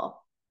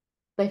beautiful.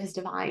 Life is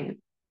divine.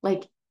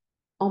 Like,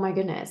 oh my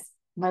goodness,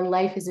 my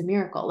life is a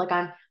miracle. Like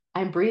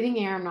I'm breathing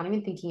air. I'm not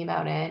even thinking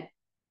about it.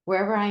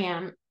 Wherever I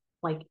am,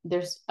 like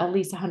there's at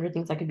least 100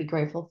 things I could be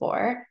grateful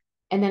for.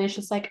 And then it's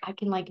just like, I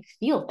can like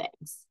feel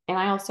things. And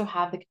I also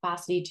have the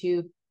capacity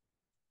to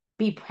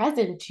be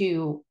present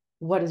to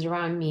what is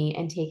around me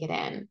and take it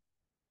in.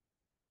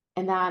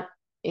 And that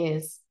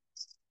is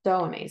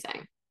so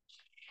amazing.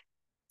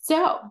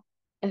 So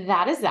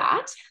that is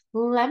that.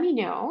 Let me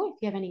know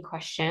if you have any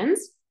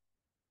questions.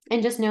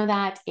 And just know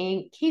that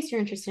in case you're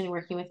interested in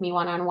working with me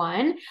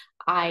one-on-one,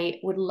 I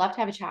would love to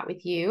have a chat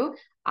with you.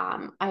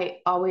 I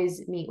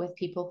always meet with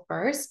people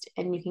first,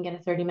 and you can get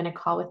a 30-minute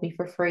call with me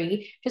for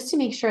free just to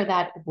make sure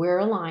that we're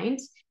aligned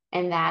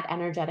and that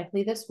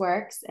energetically this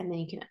works. And then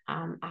you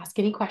can ask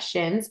any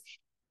questions.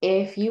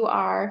 If you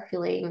are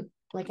feeling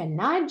like a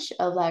nudge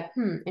of like,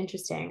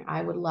 interesting,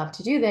 I would love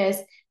to do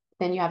this,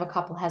 then you have a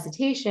couple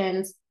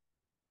hesitations,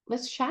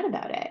 let's chat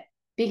about it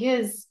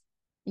because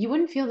you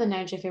wouldn't feel the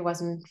nudge if it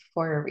wasn't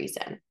for a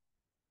reason.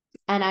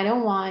 And I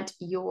don't want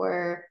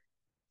your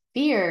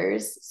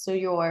fears, so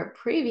your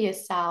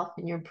previous self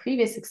and your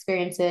previous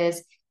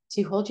experiences,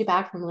 to hold you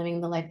back from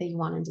living the life that you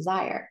want and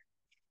desire.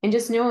 And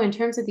just know in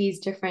terms of these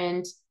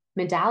different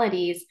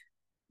modalities,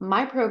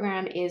 my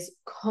program is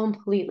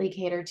completely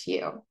catered to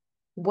you.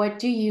 What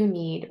do you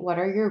need? What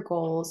are your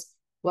goals?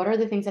 What are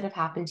the things that have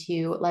happened to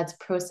you? Let's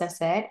process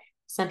it.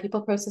 Some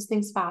people process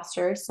things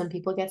faster. Some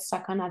people get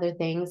stuck on other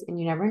things and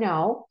you never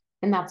know.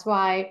 And that's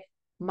why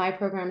my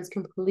program is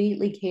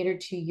completely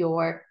catered to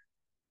your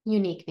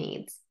unique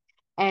needs.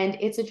 And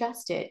it's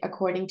adjusted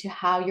according to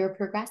how you're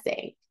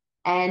progressing.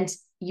 And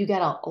you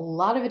get a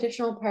lot of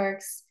additional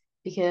perks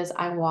because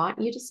I want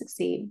you to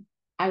succeed.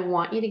 I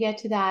want you to get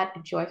to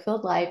that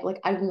joy-filled life. Like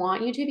I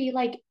want you to be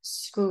like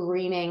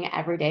screaming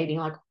every day, being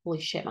like,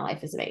 holy shit, my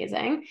life is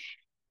amazing.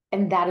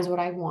 And that is what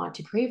I want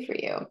to create for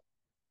you.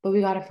 But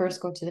we got to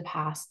first go to the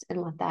past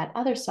and let that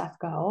other stuff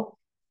go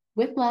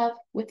with love,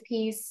 with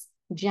peace,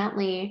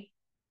 gently,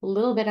 a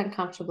little bit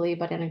uncomfortably,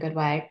 but in a good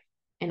way.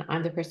 And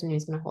I'm the person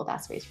who's going to hold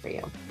that space for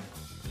you.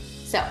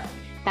 So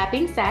that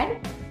being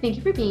said, thank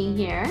you for being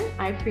here.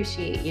 I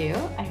appreciate you.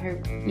 I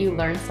hope you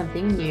learned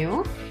something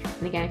new.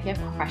 And again, if you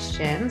have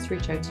questions,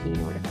 reach out to me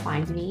in order to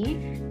find me.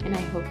 And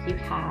I hope you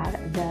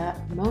have the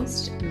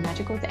most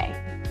magical day.